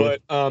 Mm-hmm.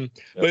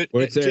 But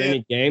was there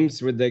any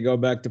games? Would they go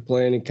back to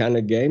play any kind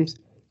of games?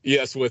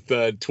 Yes, with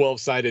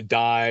 12-sided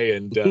die,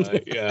 and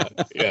yeah,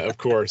 of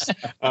course.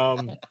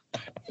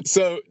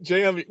 So,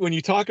 JM, when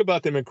you talk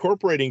about them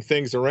incorporating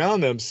things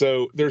around them,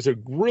 so there's a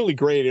really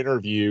great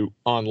interview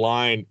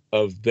online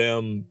of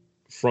them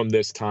from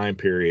this time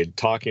period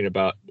talking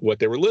about what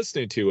they were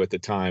listening to at the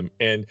time,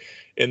 and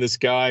this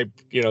guy,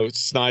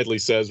 snidely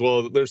says,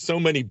 "Well, there's so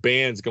many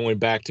bands going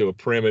back to a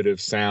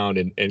primitive sound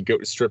and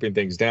stripping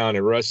things down,"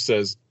 and Rush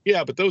says,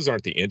 "Yeah, but those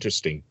aren't the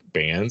interesting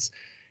bands."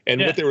 And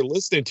what they were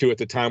listening to at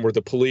the time were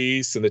the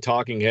Police and the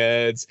Talking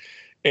Heads.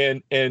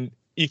 And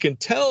you can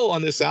tell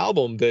on this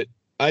album that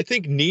I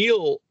think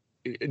Neil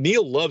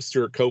Neil loves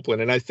Stuart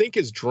Copeland, and I think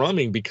his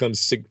drumming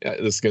becomes, this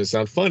is going to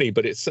sound funny,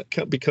 but it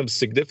becomes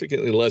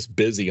significantly less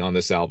busy on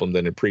this album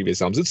than in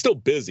previous albums. It's still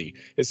busy.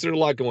 There's a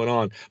lot going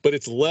on, but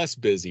it's less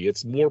busy.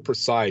 It's more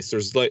precise.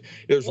 There's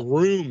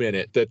room in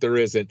it that there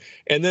isn't.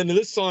 And then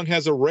this song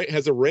has a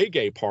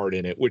reggae part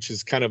in it, which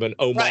is kind of an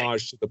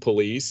homage to the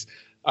Police,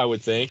 I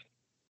would think.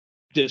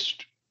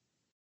 Just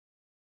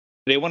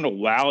they want to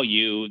wow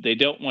you. They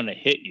don't want to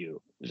hit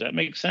you. Does that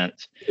make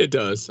sense? It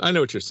does. I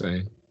know what you're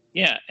saying.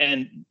 Yeah,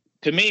 and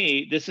to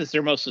me, this is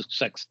their most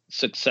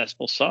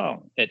successful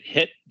song. It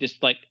hit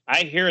just like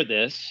I hear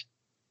this.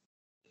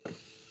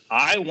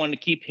 I want to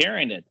keep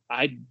hearing it.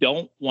 I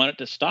don't want it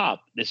to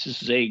stop. This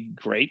is a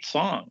great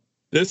song.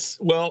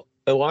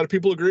 A lot of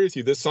people agree with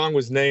you. This song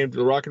was named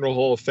the Rock and Roll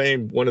Hall of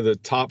Fame, one of the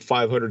top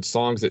 500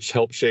 songs that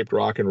helped shape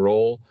rock and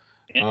roll.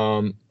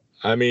 Yeah.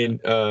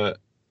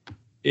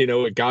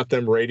 It got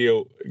them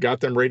radio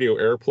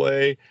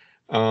airplay.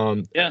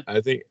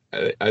 I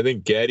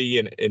think Geddy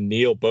and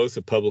Neil both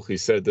have publicly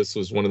said this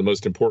was one of the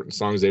most important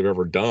songs they've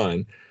ever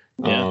done.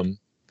 Yeah.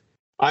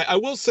 I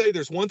will say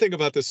there's one thing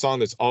about this song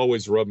that's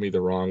always rubbed me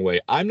the wrong way.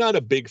 I'm not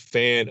a big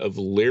fan of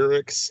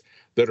lyrics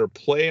that are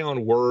play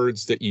on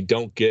words that you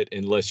don't get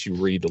unless you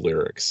read the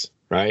lyrics,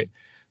 right?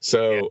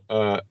 So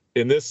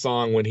in this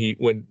song, when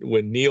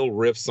Neil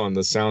riffs on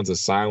the sounds of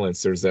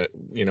silence, there's that,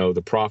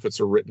 the prophets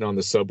are written on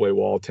the subway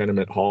wall,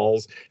 tenement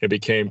halls. It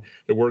became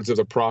the words of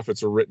the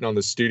prophets are written on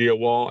the studio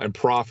wall, and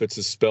prophets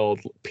is spelled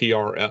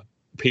PROFITS.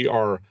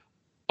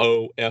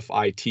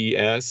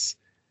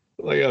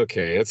 Like,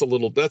 okay, that's a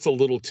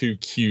little too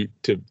cute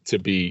to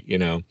be,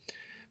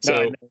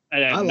 So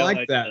I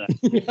like that.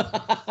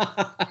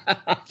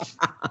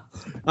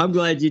 I'm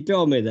glad you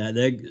told me that.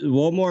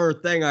 One more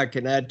thing I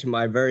can add to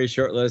my very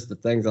short list of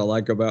things I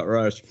like about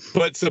Rush.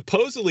 But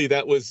supposedly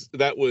that was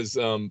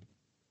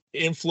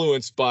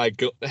influenced by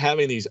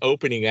having these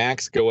opening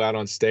acts go out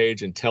on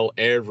stage and tell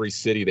every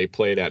city they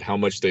played at how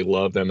much they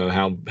loved them and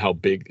how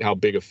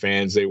big of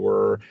fans they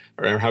were,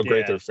 or how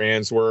great their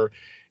fans were.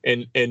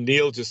 And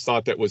Neil just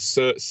thought that was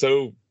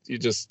so you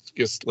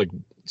just like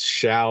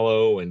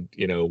shallow and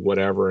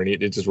whatever, and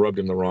it just rubbed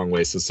him the wrong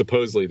way. So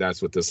supposedly that's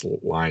what this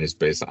line is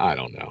based on. I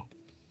don't know.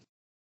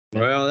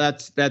 Well,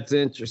 that's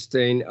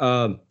interesting.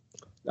 I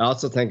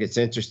also think it's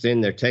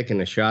interesting they're taking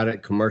a shot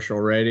at commercial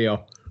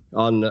radio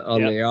on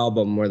the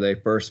album where they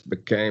first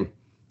became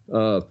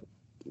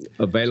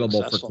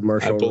available for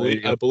commercial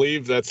radio. I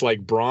believe that's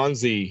like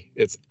Bronzy.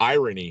 It's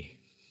irony.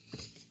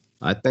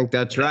 I think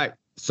that's right.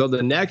 So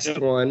the next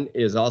one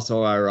is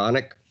also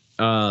ironic.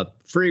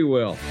 Free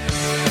Will.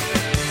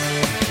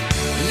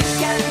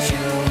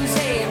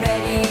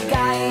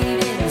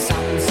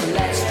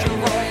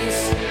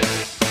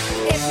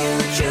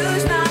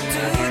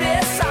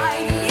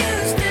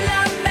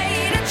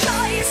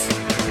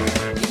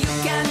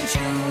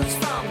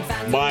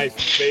 My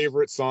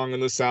favorite song on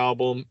this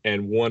album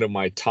and one of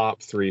my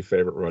top 3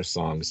 favorite Rush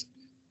songs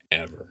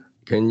ever.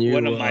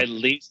 One of my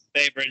least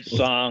favorite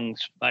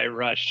songs by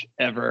Rush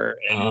ever.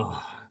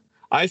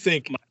 I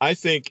think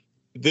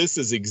this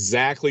is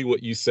exactly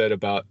what you said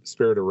about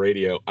Spirit of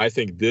Radio. I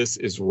think this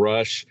is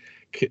Rush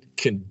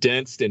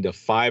condensed into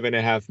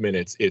 5.5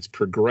 minutes. It's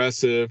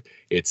progressive.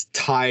 It's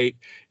tight.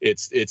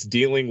 It's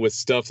dealing with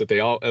stuff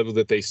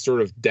that they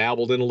sort of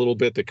dabbled in a little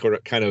bit. The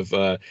kind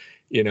of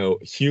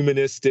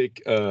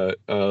humanistic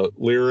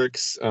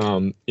lyrics.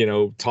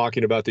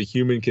 Talking about the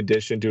human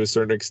condition to a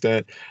certain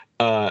extent.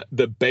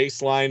 The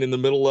bass line in the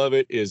middle of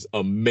it is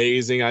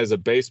amazing. As a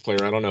bass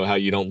player, I don't know how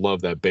you don't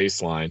love that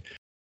bass line.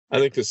 I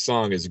think this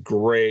song is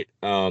great.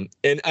 And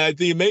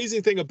the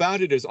amazing thing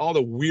about it is all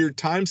the weird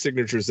time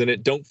signatures in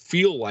it don't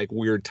feel like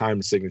weird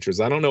time signatures.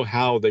 I don't know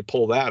how they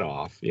pull that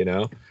off,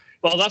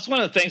 Well, that's one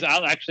of the things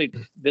I'll actually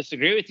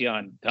disagree with you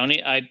on,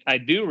 Tony. I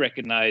do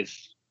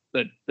recognize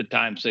the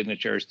time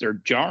signatures. They're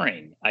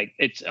jarring.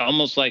 It's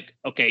almost like,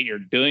 okay, you're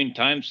doing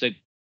time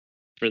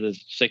for the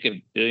sake of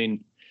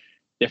doing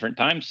different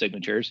time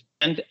signatures.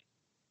 And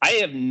I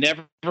have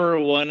never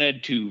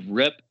wanted to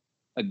rip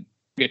a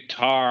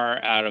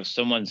guitar out of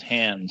someone's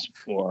hands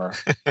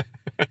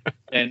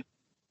and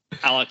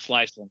Alex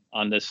Lifeson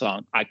on this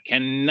song. I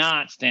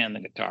cannot stand the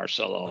guitar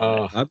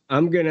solo.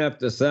 I'm going to have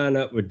to sign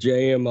up with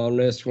JM on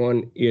this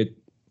one.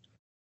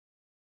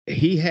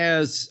 He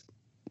has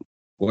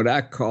what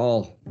I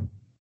call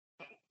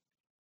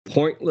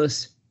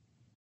pointless,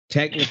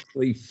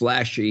 technically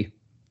flashy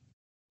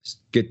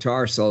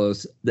guitar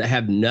solos that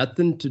have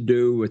nothing to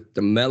do with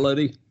the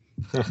melody.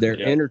 They're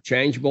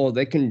interchangeable.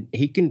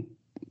 He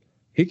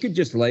could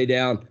just lay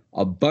down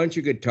a bunch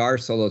of guitar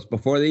solos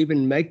before they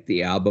even make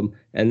the album,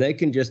 and they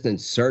can just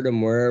insert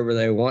them wherever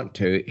they want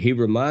to. He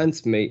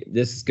reminds me,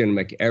 this is going to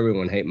make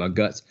everyone hate my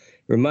guts,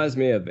 reminds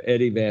me of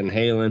Eddie Van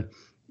Halen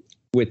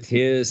with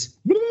his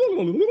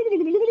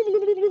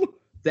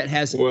that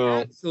has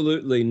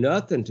absolutely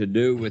nothing to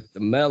do with the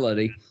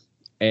melody.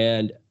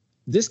 And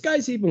this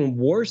guy's even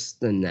worse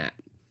than that.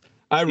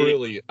 I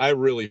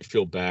really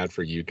feel bad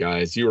for you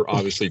guys. You were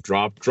obviously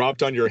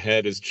dropped on your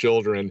head as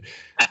children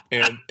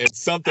and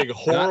something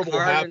horrible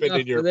happened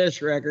in your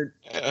this record.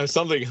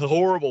 Something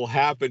horrible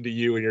happened to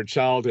you in your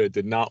childhood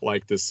to not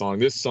like this song.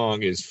 This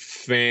song is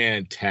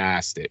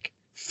fantastic,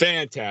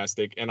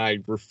 and I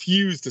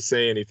refuse to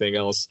say anything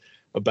else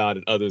about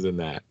it other than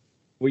that.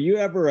 Will you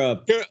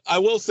ever? Here, I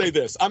will say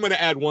this. I'm going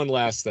to add one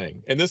last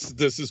thing, and this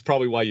is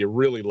probably why you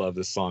really love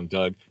this song,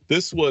 Doug.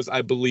 This was,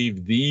 I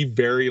believe, the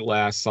very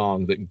last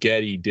song that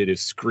Geddy did his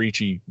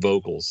screechy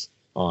vocals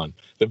on.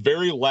 The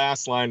very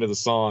last line of the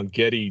song,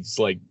 Geddy's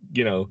like,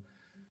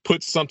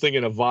 puts something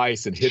in a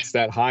vice and hits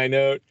that high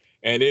note,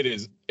 and it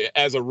is,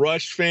 as a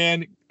Rush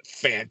fan,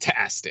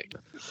 fantastic.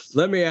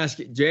 Let me ask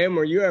you, Jam,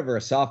 were you ever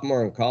a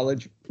sophomore in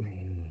college?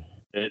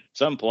 At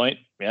some point,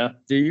 yeah.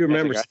 Do you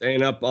remember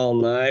staying up all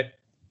night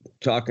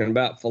talking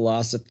about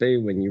philosophy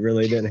when you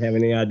really didn't have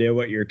any idea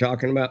what you were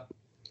talking about?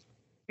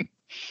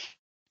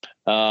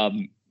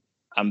 I'm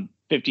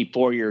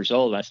 54 years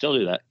old and I still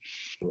do that.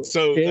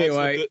 So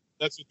anyway,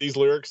 that's what these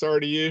lyrics are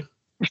to you?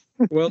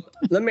 Well,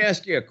 let me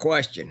ask you a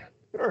question.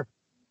 Sure.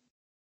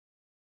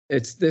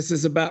 This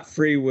is about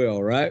free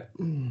will, right?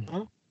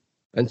 Huh?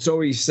 And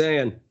so he's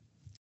saying,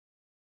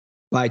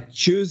 by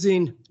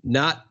choosing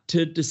not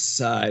to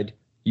decide,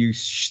 you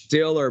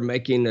still are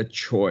making a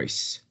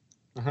choice.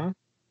 Uh-huh.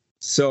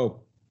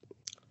 So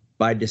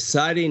by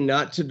deciding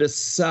not to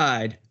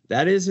decide,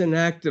 that is an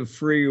act of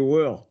free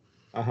will.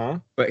 Uh-huh.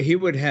 But he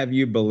would have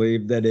you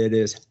believe that it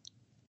is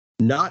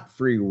not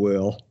free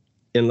will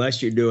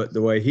unless you do it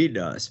the way he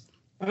does.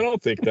 I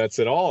don't think that's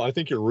at all. I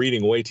think you're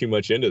reading way too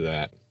much into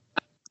that.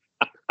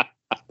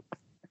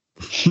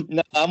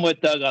 No, I'm with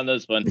Doug on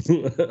this one.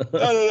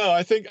 No.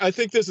 I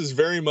think this is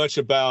very much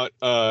about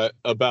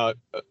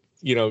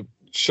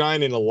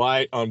shining a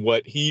light on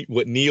what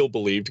Neil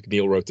believed.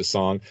 Neil wrote the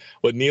song.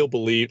 What Neil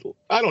believed.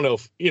 I don't know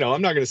if,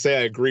 I'm not going to say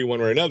I agree one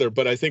way or another,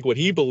 but I think what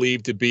he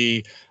believed to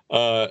be,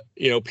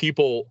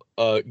 people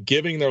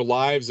giving their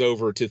lives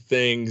over to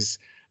things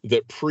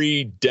that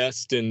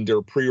predestined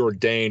or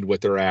preordained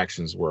what their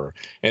actions were.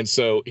 And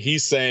so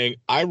he's saying,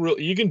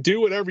 you can do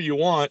whatever you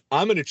want.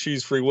 I'm going to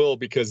choose free will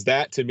because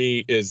that to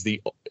me is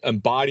the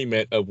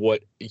embodiment of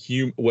what a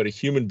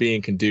human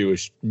being can do,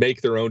 is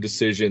make their own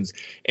decisions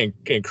and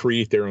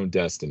create their own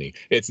destiny.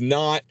 It's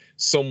not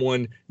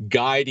someone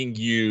guiding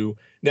you.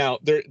 Now,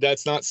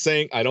 that's not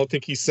saying, I don't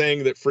think he's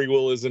saying that free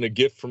will isn't a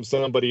gift from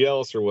somebody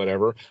else or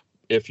whatever,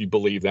 if you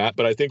believe that.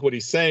 But I think what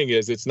he's saying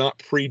is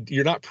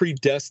you're not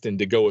predestined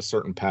to go a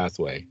certain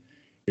pathway.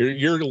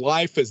 Your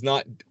life is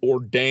not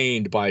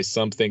ordained by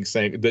something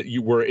saying that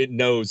it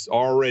knows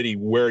already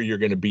where you're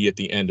going to be at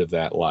the end of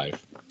that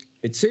life.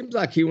 It seems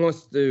like he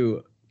wants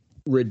to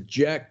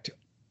reject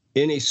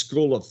any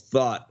school of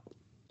thought.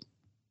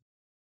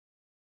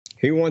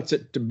 He wants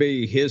it to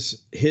be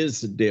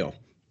his deal.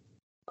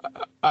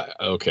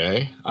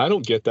 Okay. I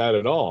don't get that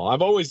at all.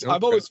 I've always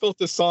felt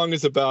this song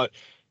is about,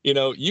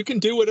 you can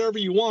do whatever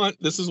you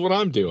want. This is what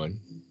I'm doing.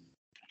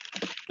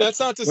 That's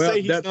not to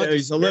say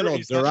he's a little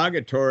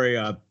derogatory.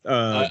 I'll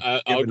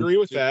agree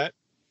with that.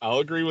 I'll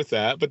agree with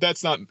that. But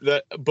that's not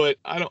that. But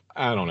I don't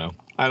know.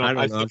 I don't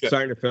know. I'm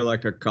starting to feel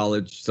like a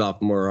college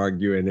sophomore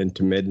arguing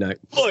into midnight.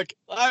 Look,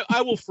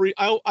 I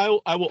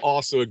will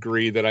also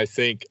agree that I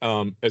think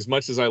as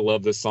much as I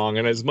love this song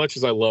and as much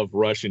as I love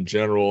Rush in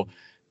general,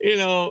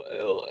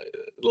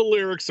 the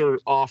lyrics are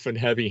often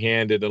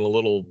heavy-handed and a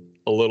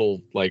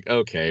little like,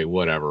 okay,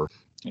 whatever.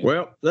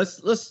 Well, let's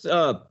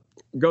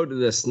go to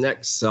this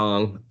next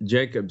song,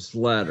 Jacob's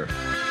Ladder.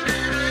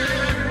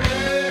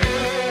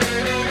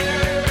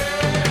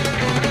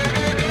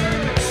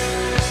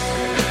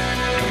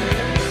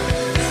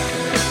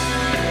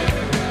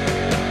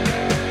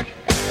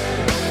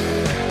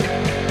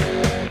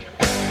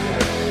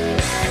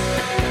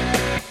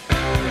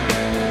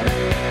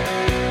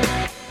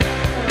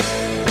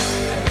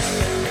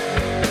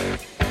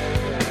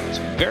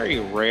 Very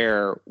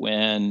rare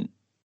when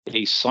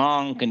a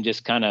song can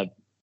just kind of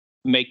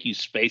make you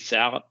space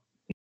out.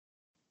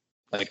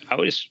 Like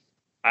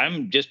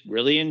I'm just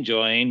really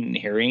enjoying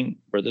hearing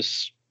where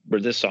this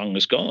song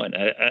is going.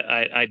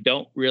 I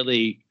don't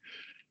really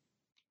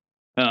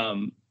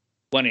want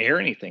to hear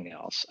anything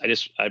else.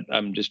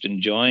 I'm just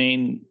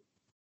enjoying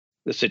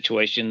the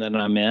situation that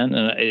I'm in,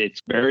 and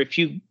it's very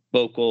few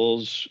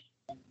vocals,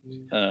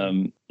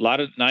 a lot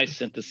of nice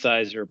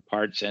synthesizer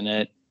parts in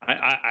it.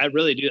 I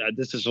really do.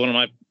 This is one of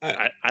my.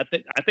 I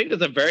think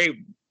it's a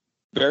very,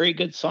 very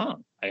good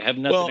song. I have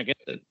nothing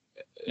against it.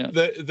 Yeah.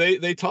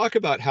 They talk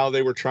about how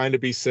they were trying to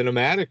be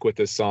cinematic with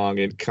this song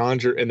and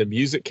conjure, and the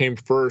music came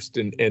first,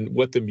 and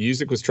what the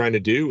music was trying to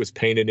do was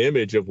paint an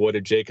image of what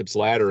a Jacob's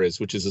Ladder is,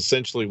 which is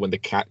essentially when the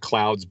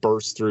clouds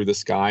burst through the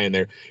sky and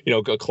they're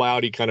a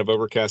cloudy kind of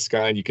overcast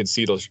sky, and you can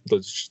see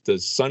the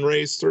sun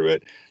rays through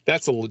it.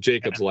 That's a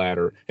Jacob's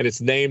Ladder, and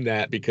it's named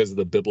that because of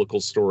the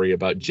biblical story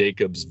about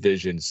Jacob's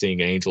vision,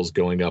 seeing angels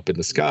going up in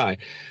the sky.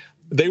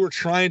 They were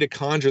trying to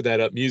conjure that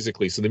up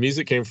musically. So the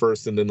music came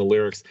first and then the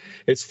lyrics.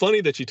 It's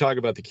funny that you talk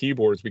about the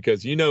keyboards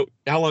because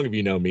how long have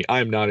you known me? I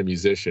am not a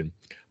musician,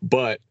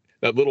 but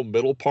that little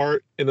middle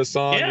part in the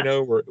song,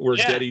 where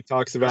Geddy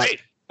talks about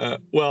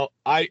Well,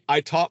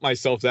 I taught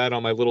myself that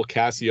on my little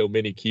Casio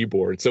mini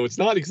keyboard, so it's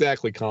not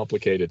exactly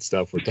complicated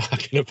stuff we're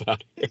talking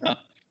about here.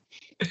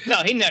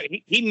 No,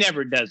 he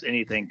never does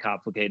anything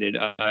complicated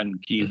on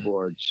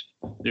keyboards.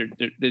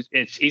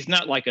 He's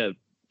not like a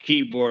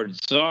keyboard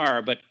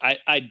czar, but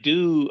I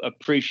do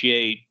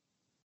appreciate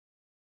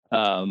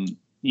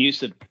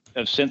use of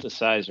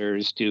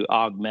synthesizers to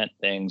augment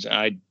things.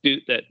 I do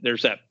that.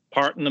 There's that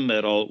part in the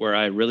middle where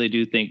I really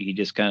do think he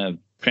just kind of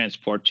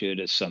transports you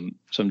to some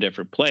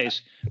different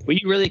place where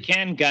you really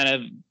can kind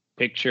of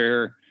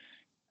picture,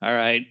 all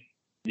right,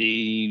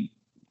 the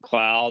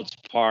clouds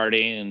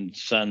parting and the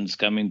sun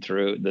coming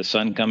through,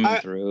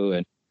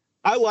 and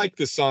I like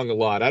the song a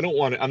lot.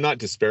 I'm not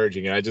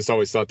disparaging it. I just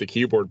always thought the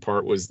keyboard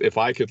part was, if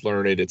I could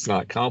learn it, it's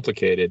not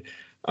complicated.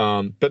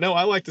 But no,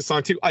 I like the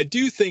song too. I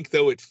do think,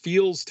 though, it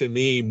feels to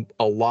me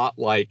a lot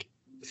like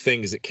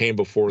things that came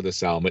before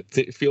this album.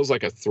 It feels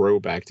like a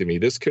throwback to me.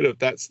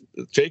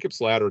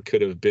 Jacob's Ladder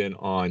could have been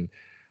on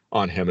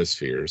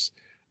Hemispheres,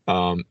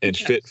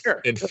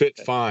 fit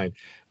fine.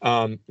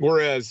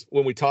 Whereas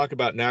when we talk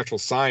about Natural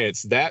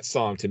Science, that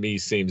song to me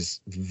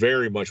seems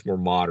very much more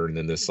modern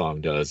than this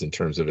song does in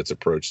terms of its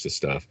approach to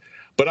stuff.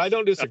 But I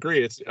don't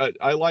disagree.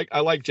 I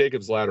like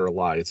Jacob's Ladder a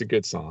lot. It's a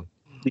good song.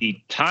 The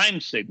time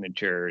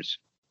signatures,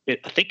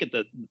 I think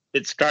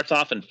it starts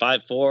off in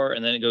 5/4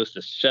 and then it goes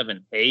to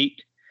 7/8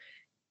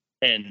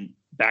 and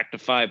back to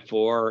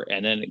 5/4,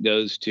 and then it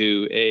goes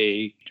to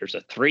there's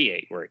a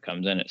 3/8 where it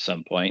comes in at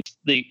some point.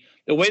 The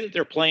way that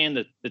they're playing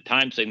the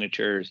time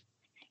signatures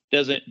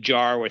doesn't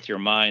jar with your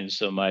mind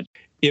so much.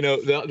 You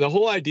know, the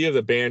whole idea of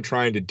the band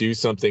trying to do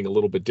something a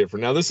little bit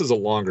different. Now, this is a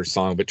longer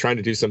song, but trying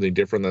to do something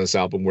different on this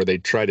album where they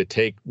try to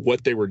take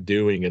what they were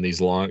doing in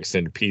these long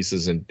extended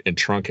pieces and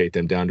truncate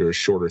them down to a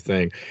shorter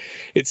thing.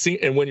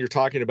 And when you're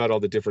talking about all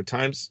the different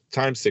time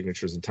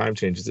signatures and time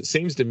changes, it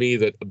seems to me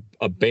that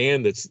a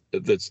band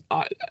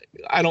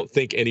I don't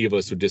think any of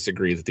us would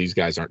disagree that these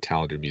guys aren't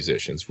talented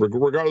musicians.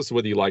 Regardless of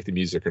whether you like the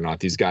music or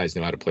not, these guys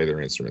know how to play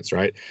their instruments,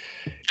 right?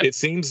 It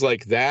seems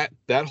like that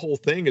whole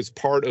thing is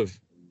part of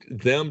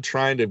them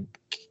trying to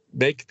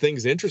make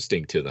things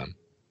interesting to them,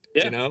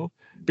 you know,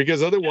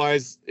 because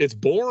otherwise it's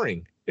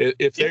boring.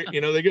 If they,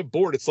 they get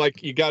bored. It's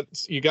like you got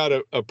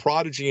a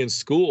prodigy in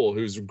school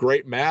who's a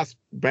great math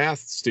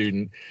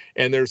student,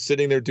 and they're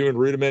sitting there doing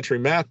rudimentary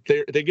math.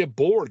 They get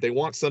bored. They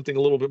want something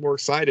a little bit more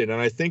excited.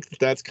 And I think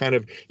that's kind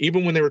of,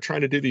 even when they were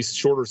trying to do these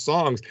shorter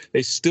songs,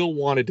 they still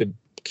wanted to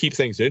keep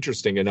things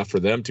interesting enough for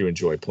them to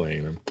enjoy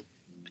playing them.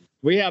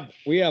 We have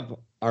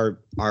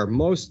our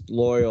most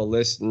loyal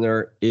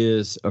listener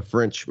is a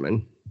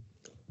Frenchman,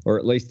 or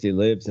at least he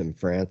lives in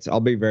France.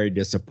 I'll be very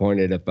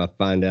disappointed if I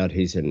find out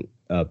he's an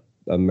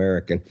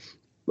American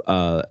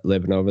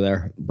living over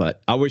there.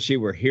 But I wish he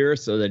were here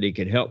so that he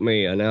could help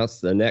me announce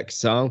the next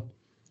song.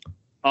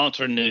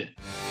 Entre nous.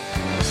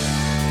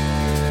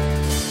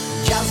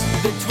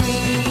 Just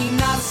between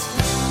us,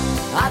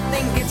 I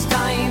think it's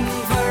time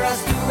for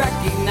us to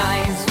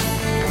recognize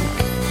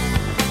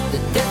the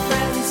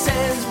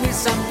differences we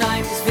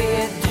sometimes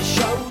fear to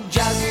show.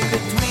 Just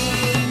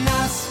between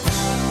us,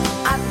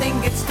 I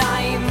think it's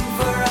time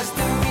for us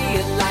to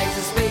realize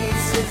the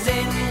spaces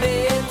in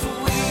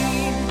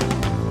between.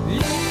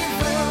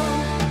 Leave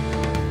room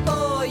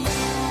for you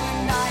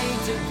and I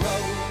to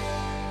grow.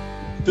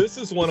 This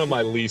is one of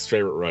my least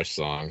favorite Rush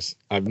songs.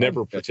 I've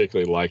never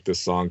particularly liked this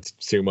song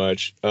too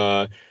much.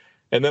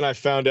 And then I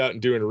found out in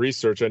doing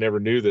research, I never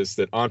knew this,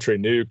 that Entre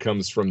Nous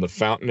comes from the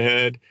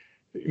Fountainhead.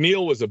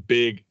 Neil was a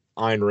big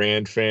Ayn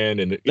Rand fan,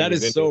 and that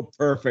is so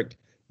perfect.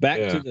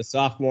 Back to the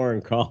sophomore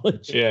in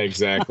college. Yeah,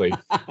 exactly.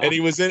 And he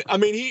was in. I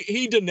mean,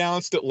 he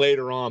denounced it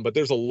later on, but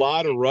there's a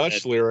lot of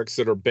Rush lyrics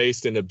that are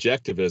based in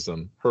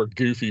objectivism, her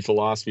goofy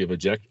philosophy of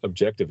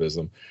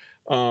objectivism.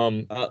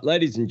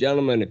 Ladies and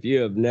gentlemen, if you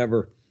have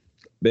never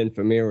been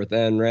familiar with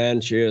Ayn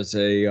Rand, she is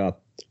a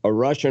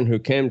Russian who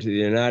came to the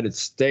United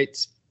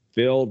States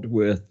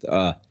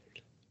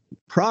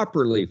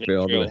properly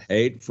filled with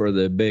hate for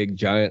the big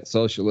giant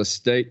socialist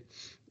state.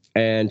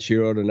 And she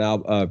wrote a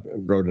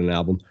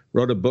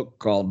book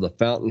called The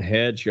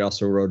Fountainhead. She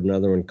also wrote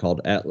another one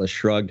called Atlas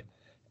Shrugged.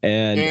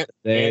 And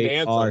they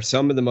are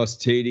some of the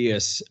most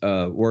tedious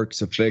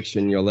works of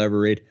fiction you'll ever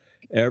read.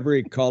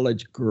 Every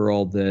college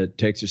girl that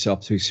takes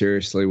herself too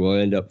seriously will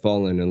end up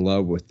falling in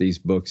love with these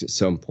books at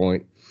some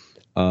point.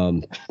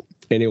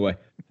 Anyway,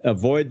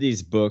 avoid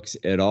these books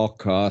at all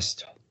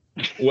costs.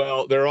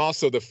 Well, they're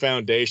also the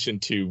foundation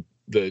to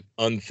the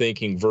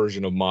unthinking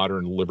version of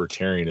modern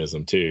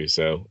libertarianism too,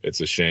 so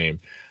it's a shame.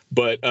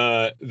 But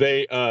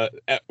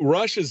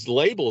Rush's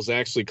label is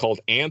actually called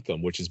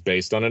Anthem, which is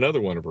based on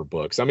another one of her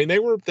books. I mean,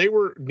 Neil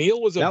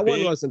was that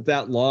one wasn't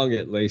that long,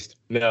 at least.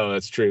 No,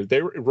 that's true.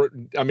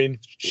 I mean,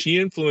 she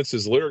influenced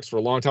his lyrics for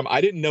a long time.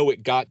 I didn't know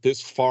it got this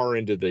far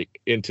into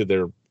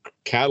their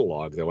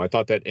catalog, though. I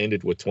thought that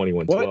ended with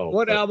 2112.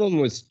 What album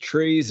was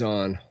Trees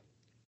on?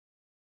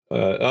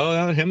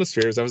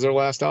 Hemispheres. That was their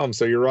last album.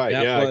 So you're right.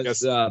 I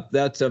guess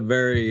that's a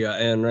very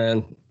Ayn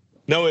Rand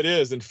No, it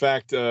is. In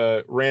fact,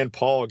 Rand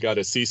Paul got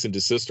a cease and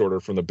desist order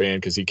from the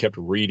band because he kept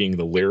reading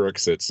the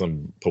lyrics at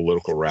some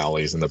political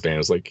rallies, and the band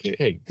was like,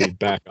 hey,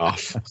 back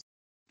off.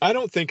 I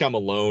don't think I'm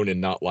alone in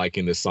not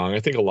liking this song. I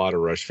think a lot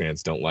of Rush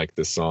fans don't like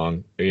this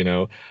song. You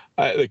know,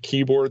 the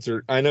keyboards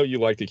are, I know you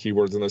like the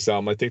keyboards on this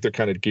album. I think they're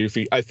kind of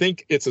goofy. I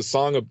think it's a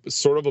song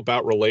sort of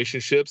about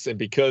relationships. And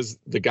because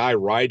the guy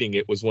writing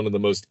it was one of the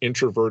most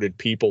introverted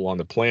people on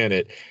the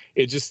planet,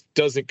 it just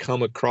doesn't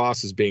come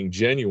across as being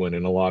genuine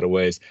in a lot of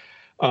ways.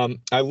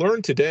 I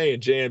learned today,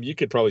 and JM, you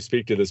could probably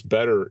speak to this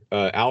better.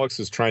 Alex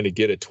was trying to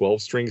get a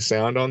 12-string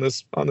sound on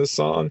this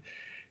song.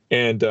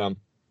 And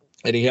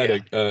he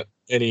had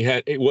and he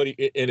had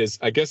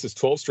I guess his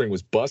 12-string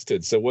was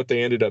busted. So what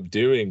they ended up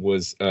doing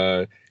was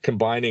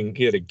combining.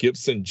 He had a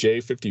Gibson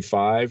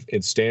J55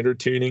 in standard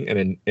tuning,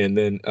 and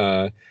then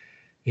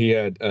he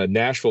had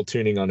Nashville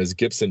tuning on his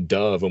Gibson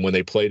Dove. And when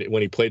he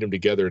played them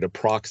together, it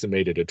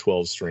approximated a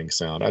 12-string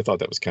sound. I thought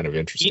that was kind of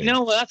interesting. You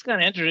know, well, that's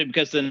kind of interesting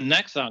because the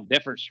next song,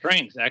 Different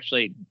Strings,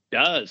 actually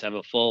does have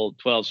a full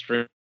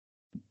 12-string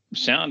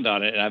sound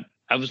on it. And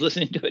I was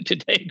listening to it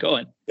today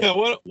going, yeah,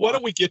 why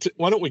don't we get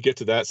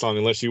to that song,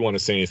 unless you want to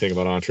say anything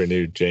about Entre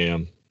Nous,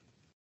 JM?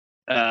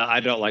 I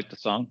don't like the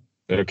song.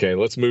 Okay,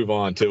 let's move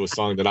on to a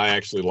song that I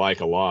actually like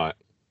a lot.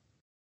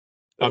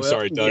 I'm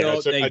sorry, Doug. You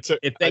know,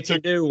 if they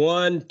can do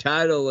one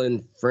title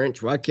in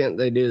French, why can't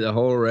they do the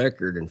whole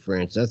record in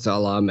French? That's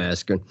all I'm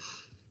asking.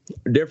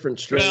 Different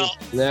Strings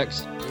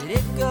next. Did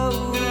it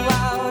go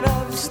out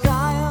of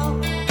style?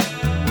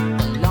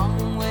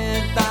 Along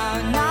with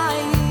our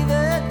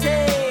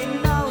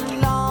naivete, no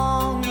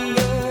longer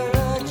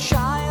a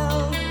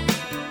child.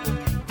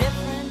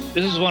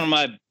 This is one of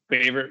my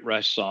favorite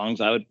Rush songs.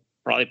 I would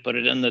probably put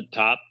it in the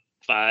top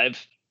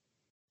 5.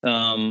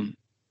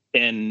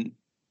 And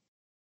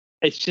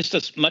it's just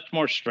a much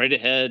more straight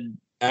ahead.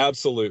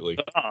 Absolutely.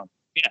 Song.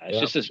 Yeah,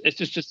 it's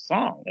just a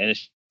song, and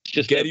it's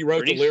just Getty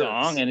wrote the lyrics.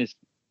 Song, and it's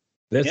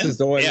This is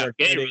the one where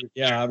Getty,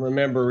 I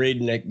remember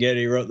reading that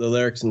Getty wrote the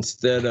lyrics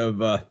instead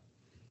of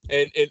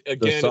and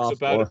again,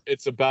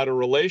 it's about a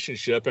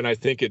relationship, and I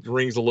think it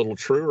rings a little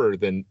truer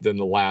than the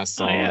last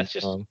song. Yeah, it's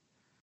just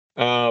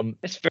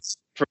it's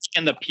very,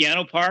 and the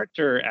piano parts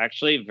are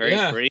actually very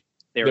great.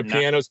 The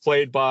piano's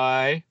played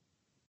by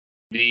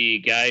the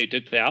guy who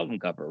took the album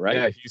cover, right?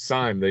 Yeah, Hugh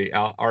Syme, the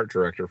art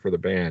director for the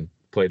band,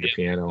 played the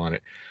piano on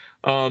it.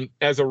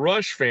 As a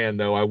Rush fan,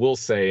 though, I will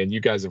say, and you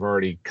guys have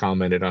already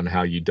commented on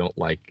how you don't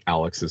like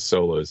Alex's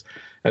solos.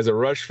 As a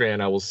Rush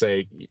fan, I will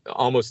say,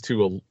 almost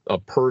to a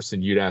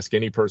person, you'd ask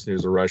any person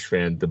who's a Rush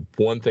fan, the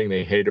one thing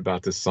they hate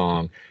about this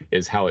song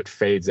is how it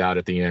fades out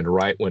at the end,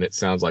 right when it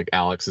sounds like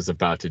Alex is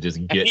about to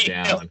just get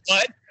down. You know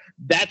what?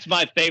 That's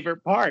my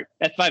favorite part.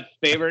 That's my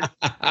favorite.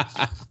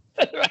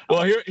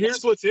 Well,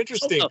 here's what's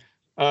interesting.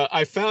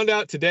 I found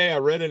out today, I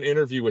read an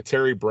interview with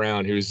Terry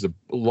Brown, who's the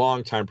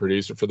longtime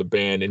producer for the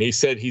band, and he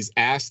said he's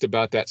asked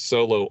about that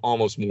solo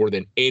almost more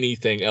than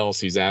anything else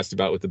he's asked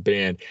about with the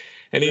band.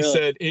 And he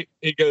said, he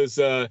goes,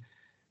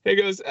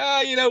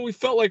 we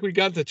felt like we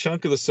got the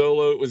chunk of the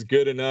solo. It was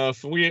good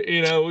enough. We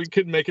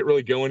couldn't make it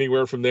really go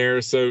anywhere from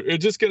there. So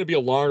it's just going to be a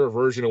longer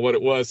version of what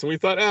it was. So we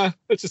thought,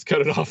 let's just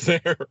cut it off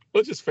there.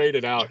 Let's just fade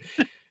it out.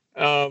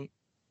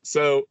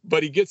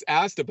 But he gets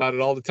asked about it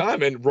all the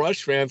time. And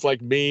Rush fans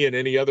like me and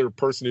any other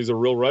person who's a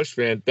real Rush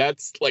fan,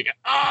 that's like,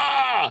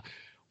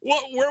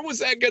 where was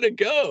that going to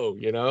go?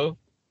 You know?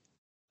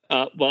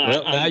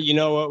 Now you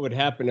know what would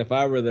happen if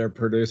I were their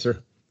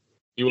producer.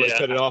 You would have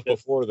cut it off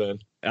before then.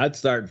 I'd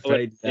start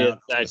fading out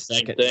the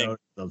second note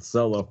of the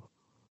solo.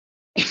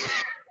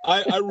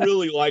 I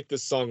really like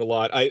this song a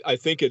lot. I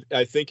think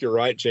you're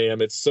right,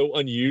 JM. It's so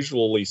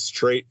unusually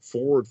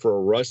straightforward for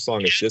a Rush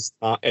song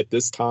at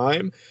this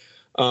time.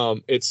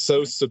 It's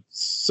so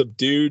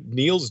subdued.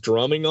 Neil's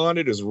drumming on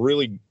it is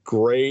really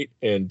great,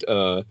 and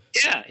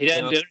he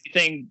doesn't do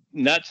anything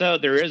nuts. So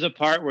there is a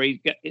part where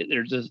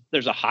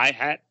there's a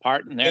hi-hat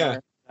part in there. Yeah.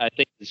 I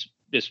think it's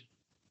just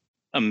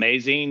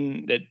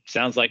amazing. That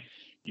sounds like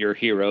your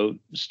hero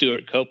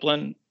Stuart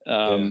Copeland.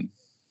 And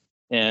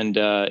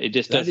it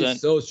just doesn't. That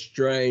is so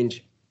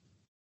strange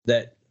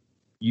that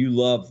you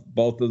love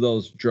both of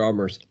those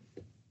drummers,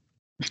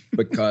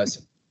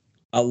 because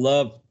I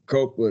love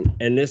Copeland,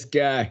 and this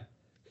guy.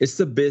 It's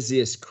the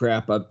busiest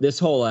crap. This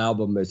whole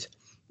album is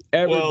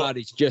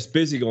everybody's just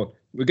busy going.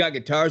 We got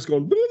guitars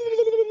going.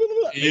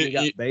 And you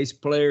got bass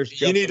players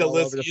jumping all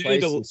over the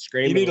place and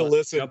screaming. You need to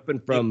listen.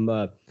 Jumping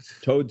from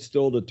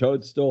toadstool to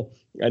toadstool,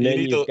 and then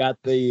you've got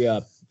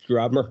the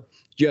drummer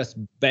just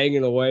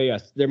banging away.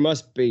 There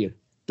must be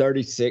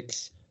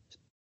 36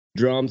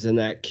 drums in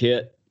that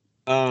kit.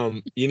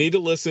 You need to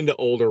listen to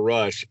older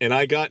Rush. And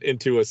I got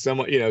into a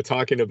somewhat,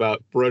 talking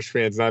about Rush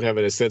fans not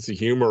having a sense of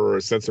humor or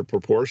a sense of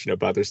proportion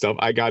about their stuff.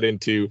 I got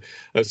into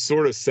a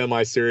sort of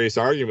semi-serious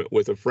argument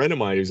with a friend of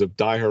mine who's a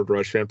diehard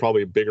Rush fan,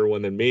 probably a bigger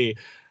one than me.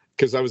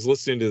 because I was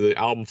listening to the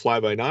album Fly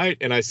By Night,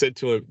 and I said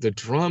to him, the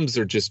drums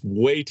are just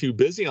way too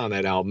busy on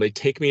that album. They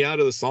take me out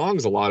of the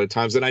songs a lot of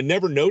times, and I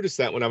never noticed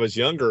that when I was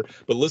younger,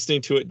 but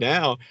listening to it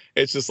now,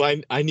 it's just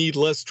like I need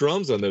less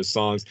drums on those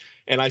songs.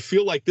 And I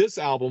feel like this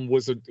album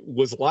was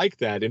like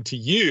that. And to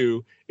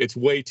you, it's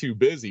way too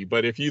busy.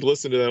 But if you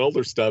listen to that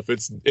older stuff,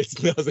 it's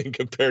nothing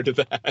compared to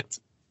that.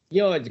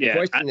 You know, the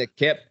question that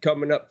kept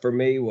coming up for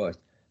me was,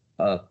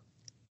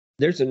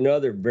 there's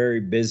another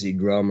very busy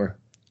drummer,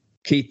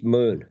 Keith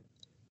Moon.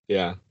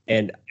 Yeah.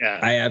 And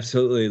I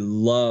absolutely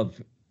love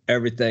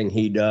everything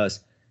he does.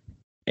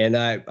 And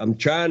I'm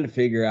trying to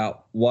figure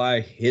out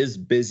why his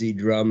busy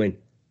drumming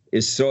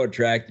is so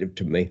attractive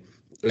to me,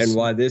 and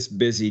why this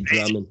busy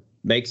drumming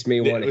makes me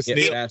want to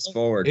hit fast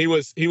forward. He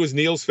was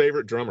Neil's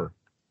favorite drummer,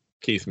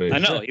 Keith Moon. I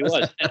know he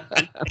was.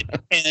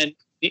 and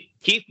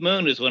Keith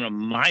Moon is one of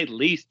my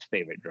least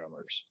favorite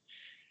drummers.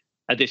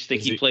 I just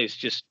think he plays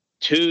just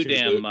too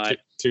damn much.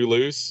 Too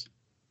loose.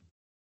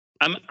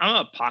 I'm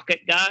a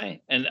pocket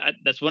guy, and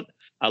that's what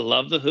I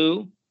love. The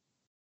Who,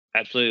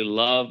 absolutely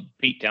love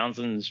Pete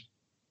Townshend's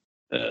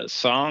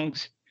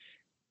songs,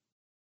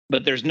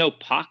 but there's no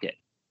pocket.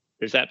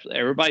 There's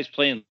everybody's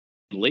playing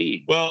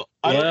lead. Well,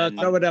 that's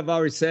what I've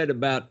always said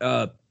about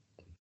the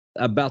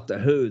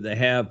Who. They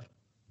have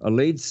a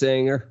lead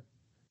singer,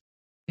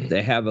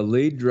 they have a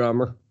lead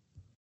drummer,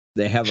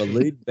 they have a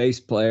lead bass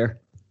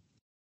player,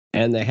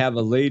 and they have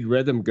a lead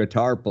rhythm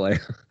guitar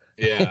player.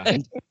 Yeah.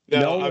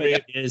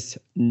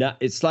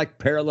 It's like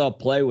parallel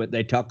play, what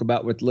they talk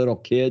about with little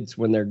kids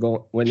when they're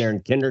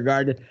in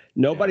kindergarten.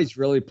 Nobody's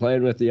really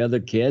playing with the other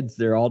kids.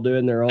 They're all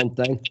doing their own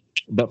thing.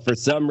 But for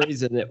some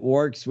reason it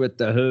works with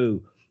the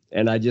Who,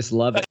 and I just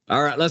love it.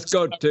 All right, let's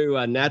go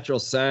to Natural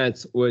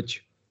Science,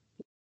 which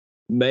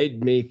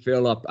made me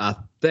fill up, I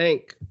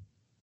think,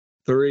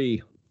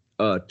 3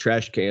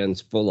 trash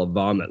cans full of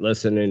vomit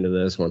listening to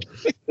this one.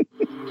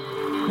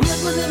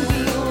 Wheels within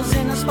wheels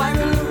in a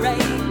spiral array,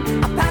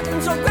 a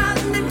pattern so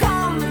grand and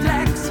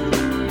complex.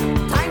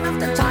 Time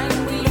after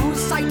time we lose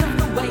sight of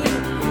the way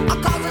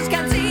our causes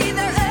can't see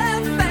their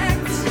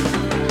effects.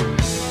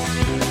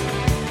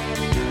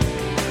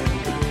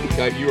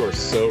 God, you are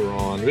so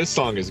wrong. This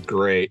song is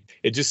great.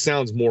 It just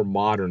sounds more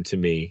modern to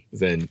me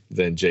than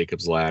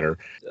Jacob's Ladder.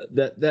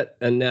 That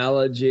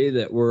analogy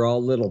that we're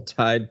all little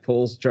tide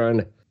pools trying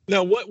to.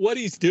 No, what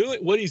he's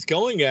doing, what he's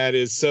going at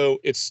is, so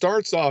it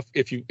starts off,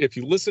 if you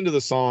listen to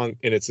the song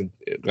and it's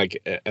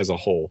like as a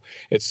whole,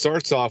 it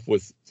starts off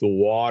with the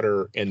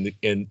water and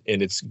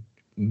it's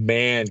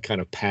man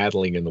kind of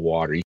paddling in the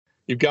water.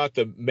 You've got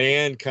the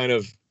man kind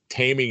of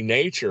taming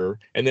nature,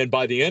 and then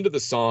by the end of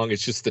the song,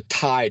 it's just the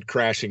tide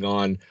crashing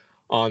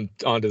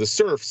onto the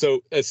surf.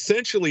 So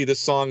essentially, the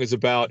song is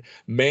about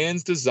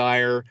man's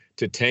desire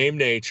to tame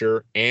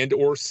nature and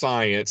or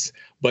science,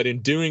 but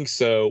in doing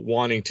so,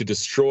 wanting to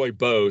destroy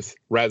both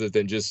rather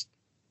than just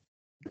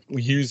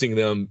using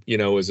them,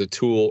 as a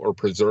tool or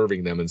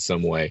preserving them in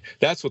some way.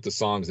 That's what the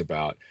song's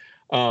about.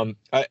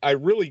 I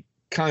really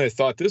kind of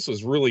thought this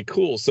was really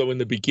cool. So in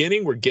the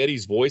beginning, where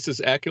Geddy's voice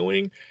is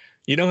echoing,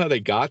 you know how they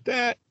got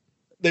that?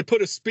 They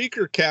put a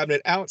speaker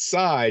cabinet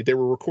outside. They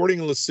were recording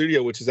in the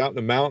studio, which is out in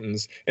the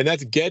mountains, and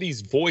that's Geddy's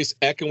voice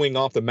echoing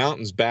off the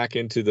mountains back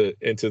into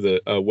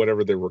the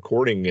whatever the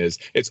recording is.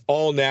 It's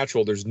all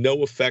natural. There's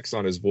no effects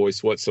on his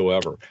voice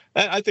whatsoever.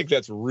 I think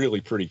that's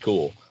really pretty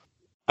cool.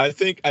 I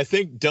think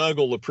Doug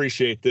will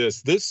appreciate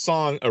this. This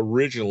song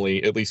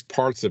originally, at least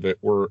parts of it,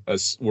 were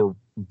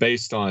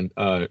based on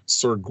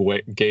Sir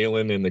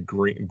Galen and the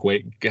Green,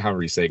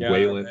 however you say,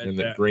 Galen and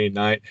the Green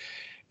Knight.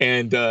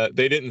 And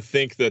they didn't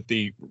think that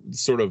the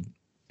sort of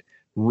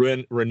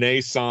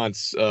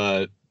Renaissance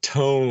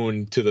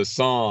tone to the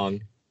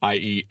song,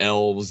 i.e.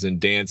 elves and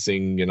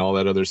dancing and all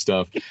that other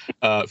stuff,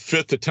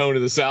 fit the tone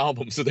of this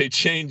album. So they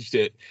changed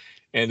it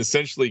and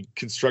essentially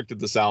constructed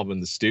this album in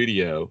the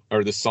studio,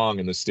 or the song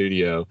in the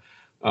studio,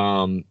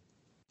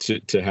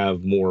 to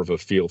have more of a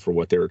feel for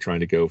what they were trying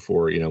to go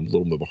for, a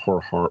little bit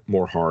of a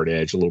more hard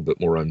edge, a little bit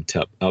more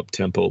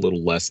up-tempo, a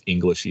little less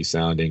Englishy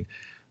sounding.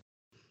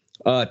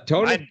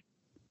 Tony,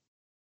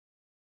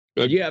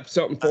 you have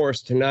something for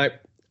us tonight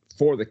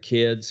for the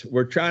kids.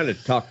 We're trying to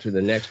talk to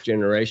the next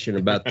generation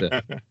about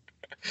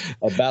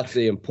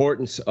the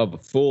importance of a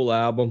full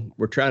album.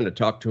 We're trying to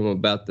talk to them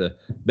about the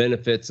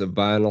benefits of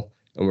vinyl,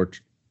 and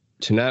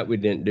tonight we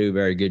didn't do a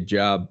very good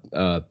job.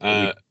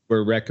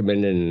 We're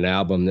recommending an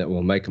album that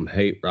will make them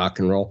hate rock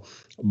and roll.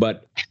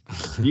 But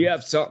you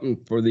have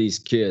something for these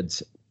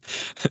kids.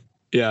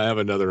 Yeah, I have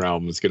another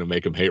album that's going to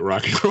make them hate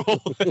rock and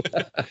roll.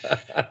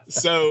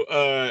 So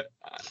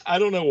I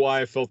don't know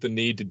why I felt the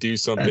need to do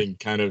something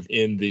kind of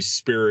in the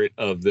spirit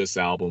of this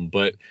album,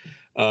 but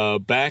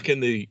back in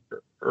the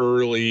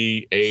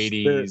early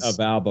 80s.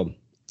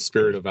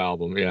 Spirit of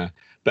album, yeah.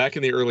 Back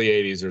in the early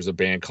 80s, there's a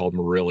band called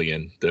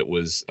Marillion that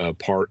was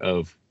part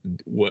of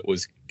what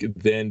was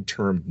then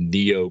termed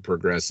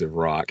neo-progressive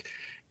rock.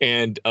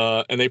 And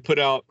they put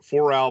out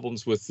 4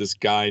 albums with this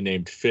guy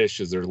named Fish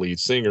as their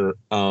lead singer.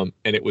 And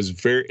it was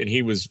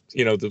he was,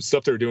 the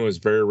stuff they were doing was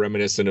very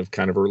reminiscent of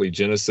kind of early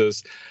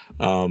Genesis.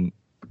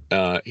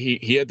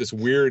 he had this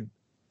weird,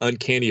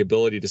 uncanny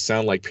ability to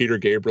sound like Peter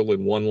Gabriel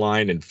in one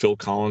line and Phil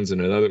Collins in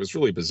another. It was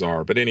really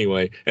bizarre. But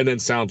anyway, and then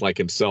sound like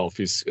himself.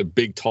 He's a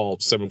big, tall,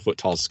 7 foot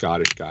tall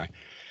Scottish guy.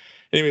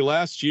 Anyway,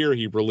 last year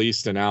he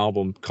released an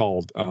album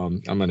called,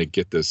 I'm going to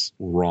get this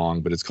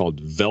wrong, but it's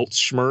called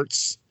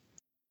Weltschmerz.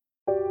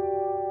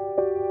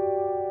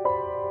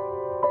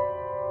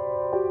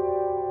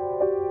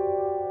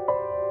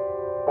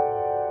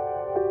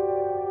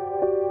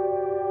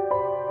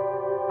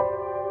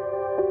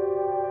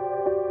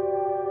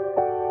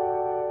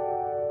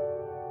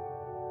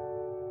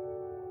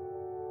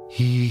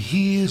 He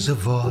hears a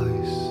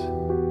voice.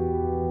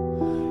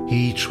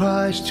 He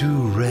tries to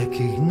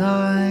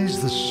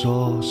recognize the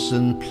source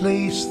and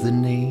place the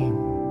name.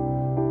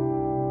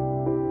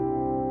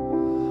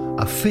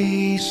 A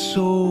face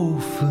so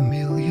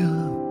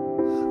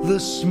familiar, the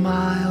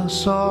smile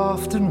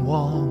soft and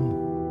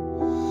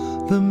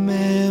warm. The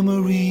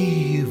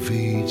memory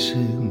evades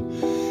him,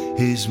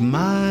 his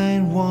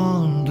mind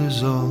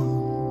wanders on.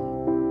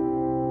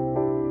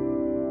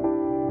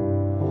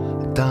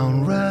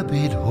 Down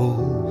rabbit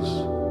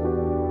holes,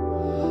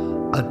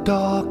 a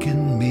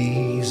darkened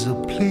maze, a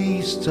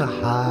place to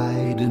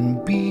hide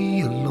and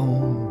be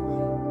alone,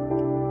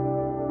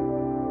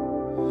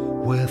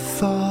 where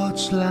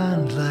thoughts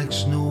land like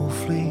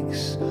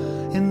snowflakes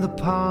in the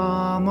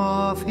palm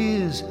of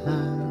his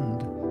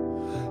hand,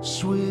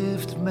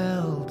 swift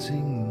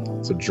melting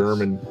moments.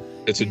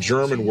 It's a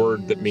German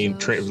word that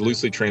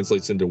loosely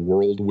translates into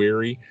world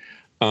weary.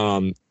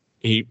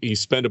 He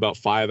spent about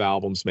 5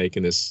 years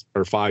making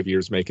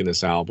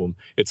this album.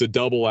 It's a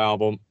double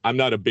album. I'm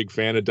not a big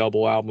fan of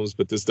double albums,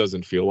 but this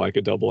doesn't feel like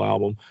a double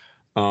album.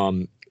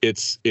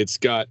 It's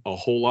got a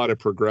whole lot of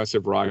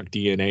progressive rock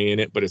DNA in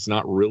it, but it's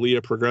not really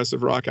a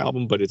progressive rock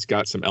album, but it's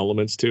got some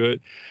elements to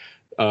it.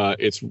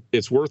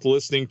 It's worth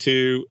listening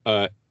to.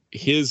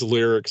 His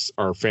lyrics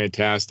are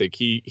fantastic.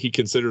 He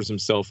considers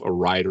himself a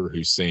writer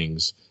who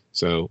sings.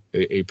 So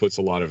he puts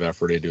a lot of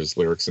effort into his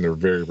lyrics, and they're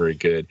very, very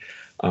good.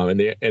 And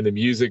the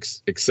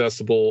music's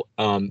accessible,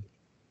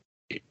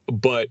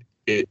 but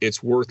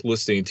it's worth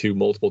listening to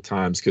multiple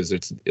times because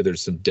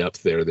there's some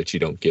depth there that you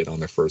don't get on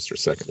the first or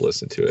second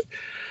listen to it.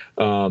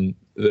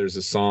 There's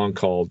a song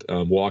called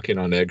 "Walking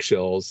on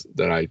Eggshells"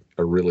 that I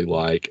really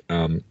like.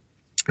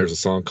 There's a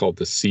song called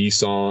 "The Sea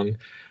Song,"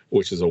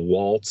 which is a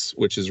waltz,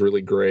 which is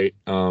really great.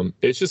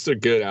 It's just a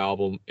good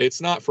album.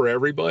 It's not for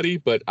everybody,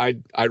 but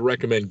I'd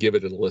recommend give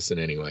it a listen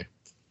anyway.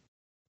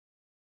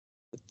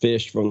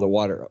 Fish from the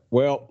water.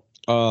 Well,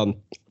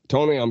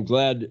 Tony, I'm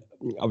glad.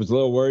 I was a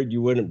little worried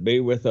you wouldn't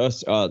be with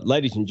us.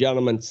 Ladies and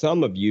gentlemen,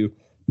 some of you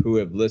who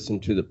have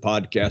listened to the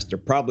podcast are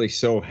probably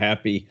so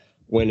happy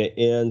when it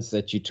ends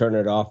that you turn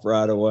it off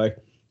right away.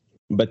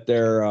 But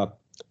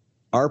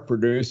our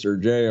producer,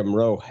 J.M.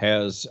 Rowe,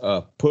 has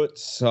put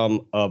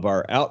some of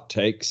our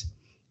outtakes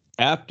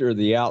after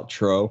the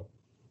outro.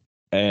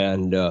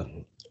 And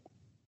I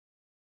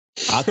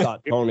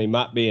thought Tony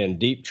might be in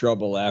deep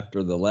trouble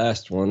after the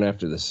last one,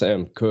 after the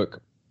Sam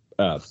Cooke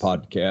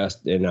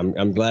podcast. And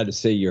I'm glad to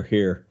see you're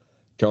here,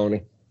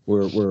 Tony.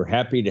 We're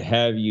happy to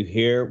have you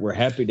here. We're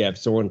happy to have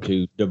someone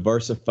to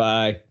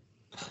diversify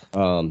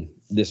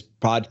this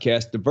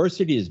podcast.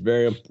 Diversity is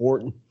very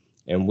important,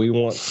 and we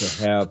want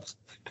to have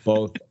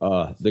both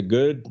the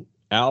good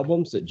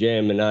albums that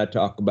Jam and I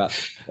talk about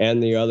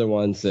and the other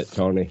ones that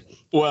Tony.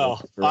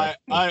 Well,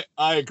 I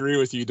agree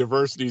with you.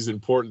 Diversity is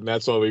important.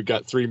 That's why we've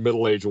got 3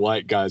 middle-aged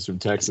white guys from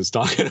Texas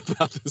talking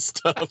about this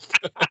stuff.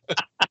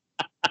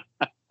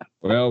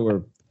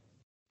 Well,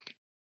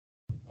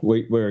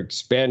 we're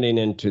expanding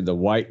into the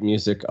white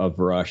music of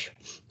Rush.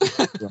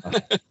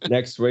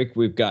 Next week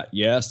we've got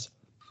Yes.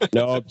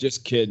 No,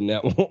 just kidding.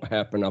 That won't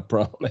happen. I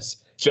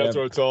promise.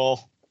 Jethro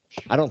Tull.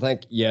 I don't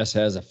think Yes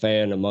has a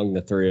fan among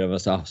the 3 of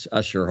us.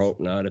 I sure hope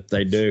not. If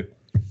they do,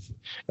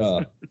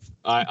 I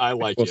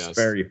like we'll Yes.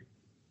 Spare you.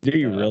 Do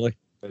you really?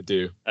 I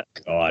do.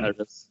 God. I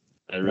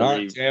really. All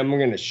right, Sam, we're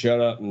going to shut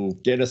up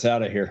and get us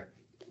out of here.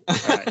 All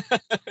right.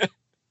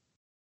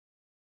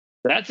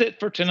 That's it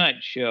for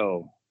tonight's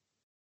show,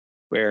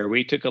 where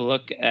we took a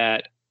look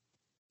at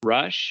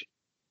Rush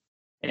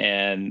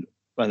and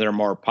one of their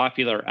more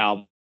popular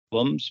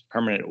albums,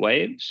 Permanent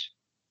Waves.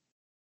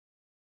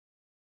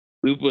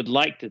 We would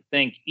like to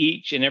thank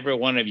each and every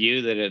one of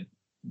you that have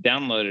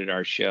downloaded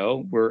our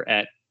show. We're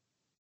at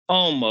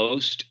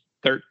almost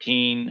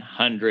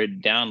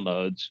 1,300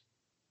 downloads.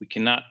 We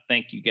cannot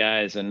thank you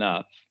guys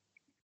enough.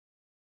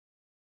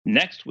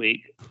 Next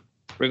week,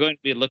 we're going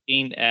to be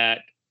looking at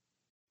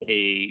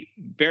a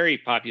very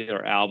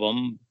popular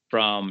album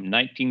from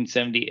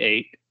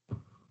 1978,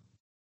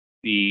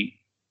 the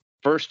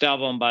first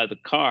album by the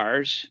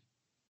Cars,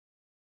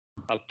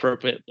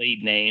 appropriately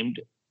named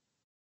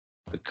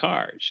The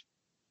Cars.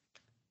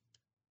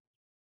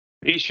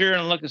 Be sure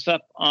and look us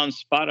up on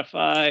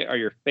Spotify or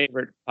your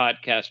favorite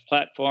podcast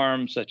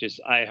platforms such as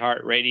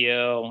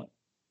iHeartRadio.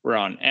 We're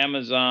on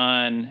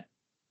Amazon.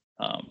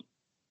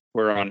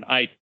 We're on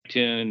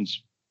iTunes.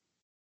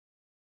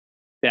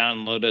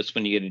 Download us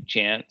when you get a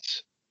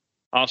chance.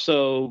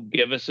 Also,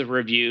 give us a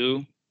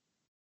review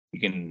You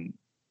can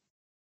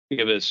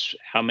give us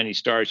how many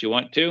stars you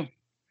want to.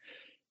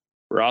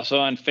 We're also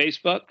on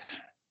Facebook,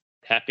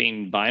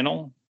 Tapping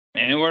Vinyl,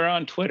 and we're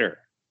on Twitter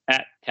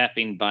at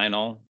Tapping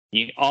Vinyl.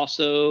 You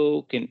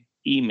also can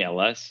email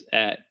us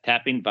at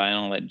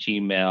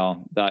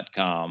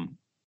tappingvinyl@gmail.com.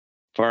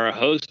 For our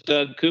host,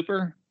 Doug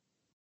Cooper,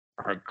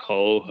 our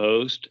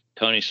co-host,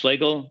 Tony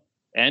Schlegel,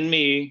 and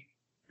me,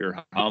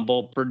 your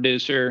humble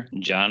producer,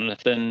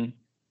 Jonathan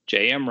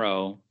J.M.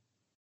 Rowe,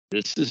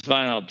 this is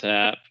Vinyl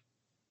Tap,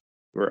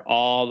 where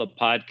all the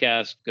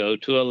podcasts go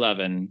to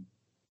 11.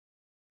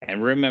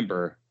 And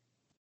remember,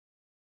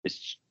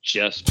 it's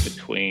just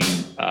between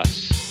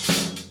us.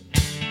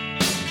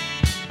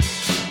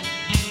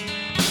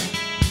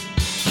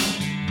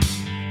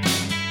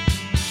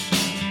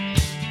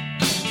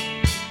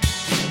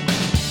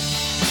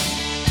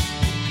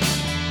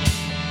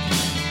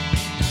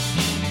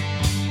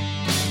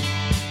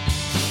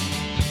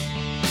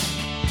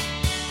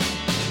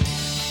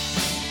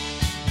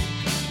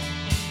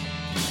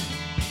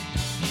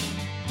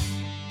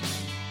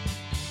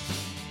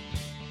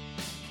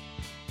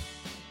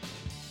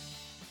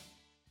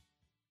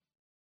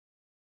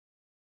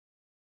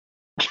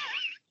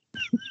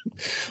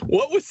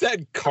 What was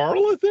that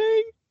Carla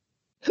thing?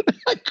 What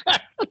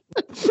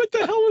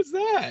the hell was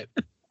that?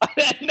 I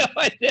had no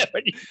idea.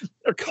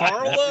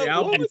 Carla? The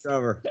album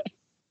cover.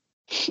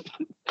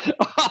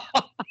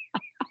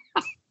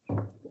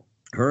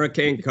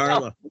 Hurricane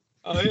Carla.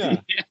 Oh,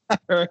 yeah.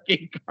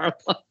 Hurricane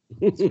Carla.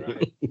 That's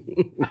right.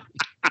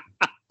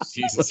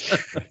 Jesus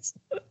Christ.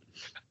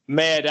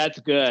 Man, that's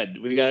good.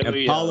 We got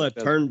And Paula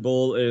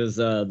Turnbull is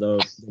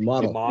the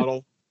model. The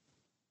model.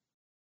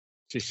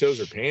 She shows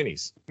her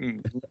panties.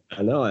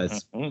 I know.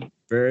 It's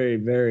very,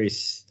 very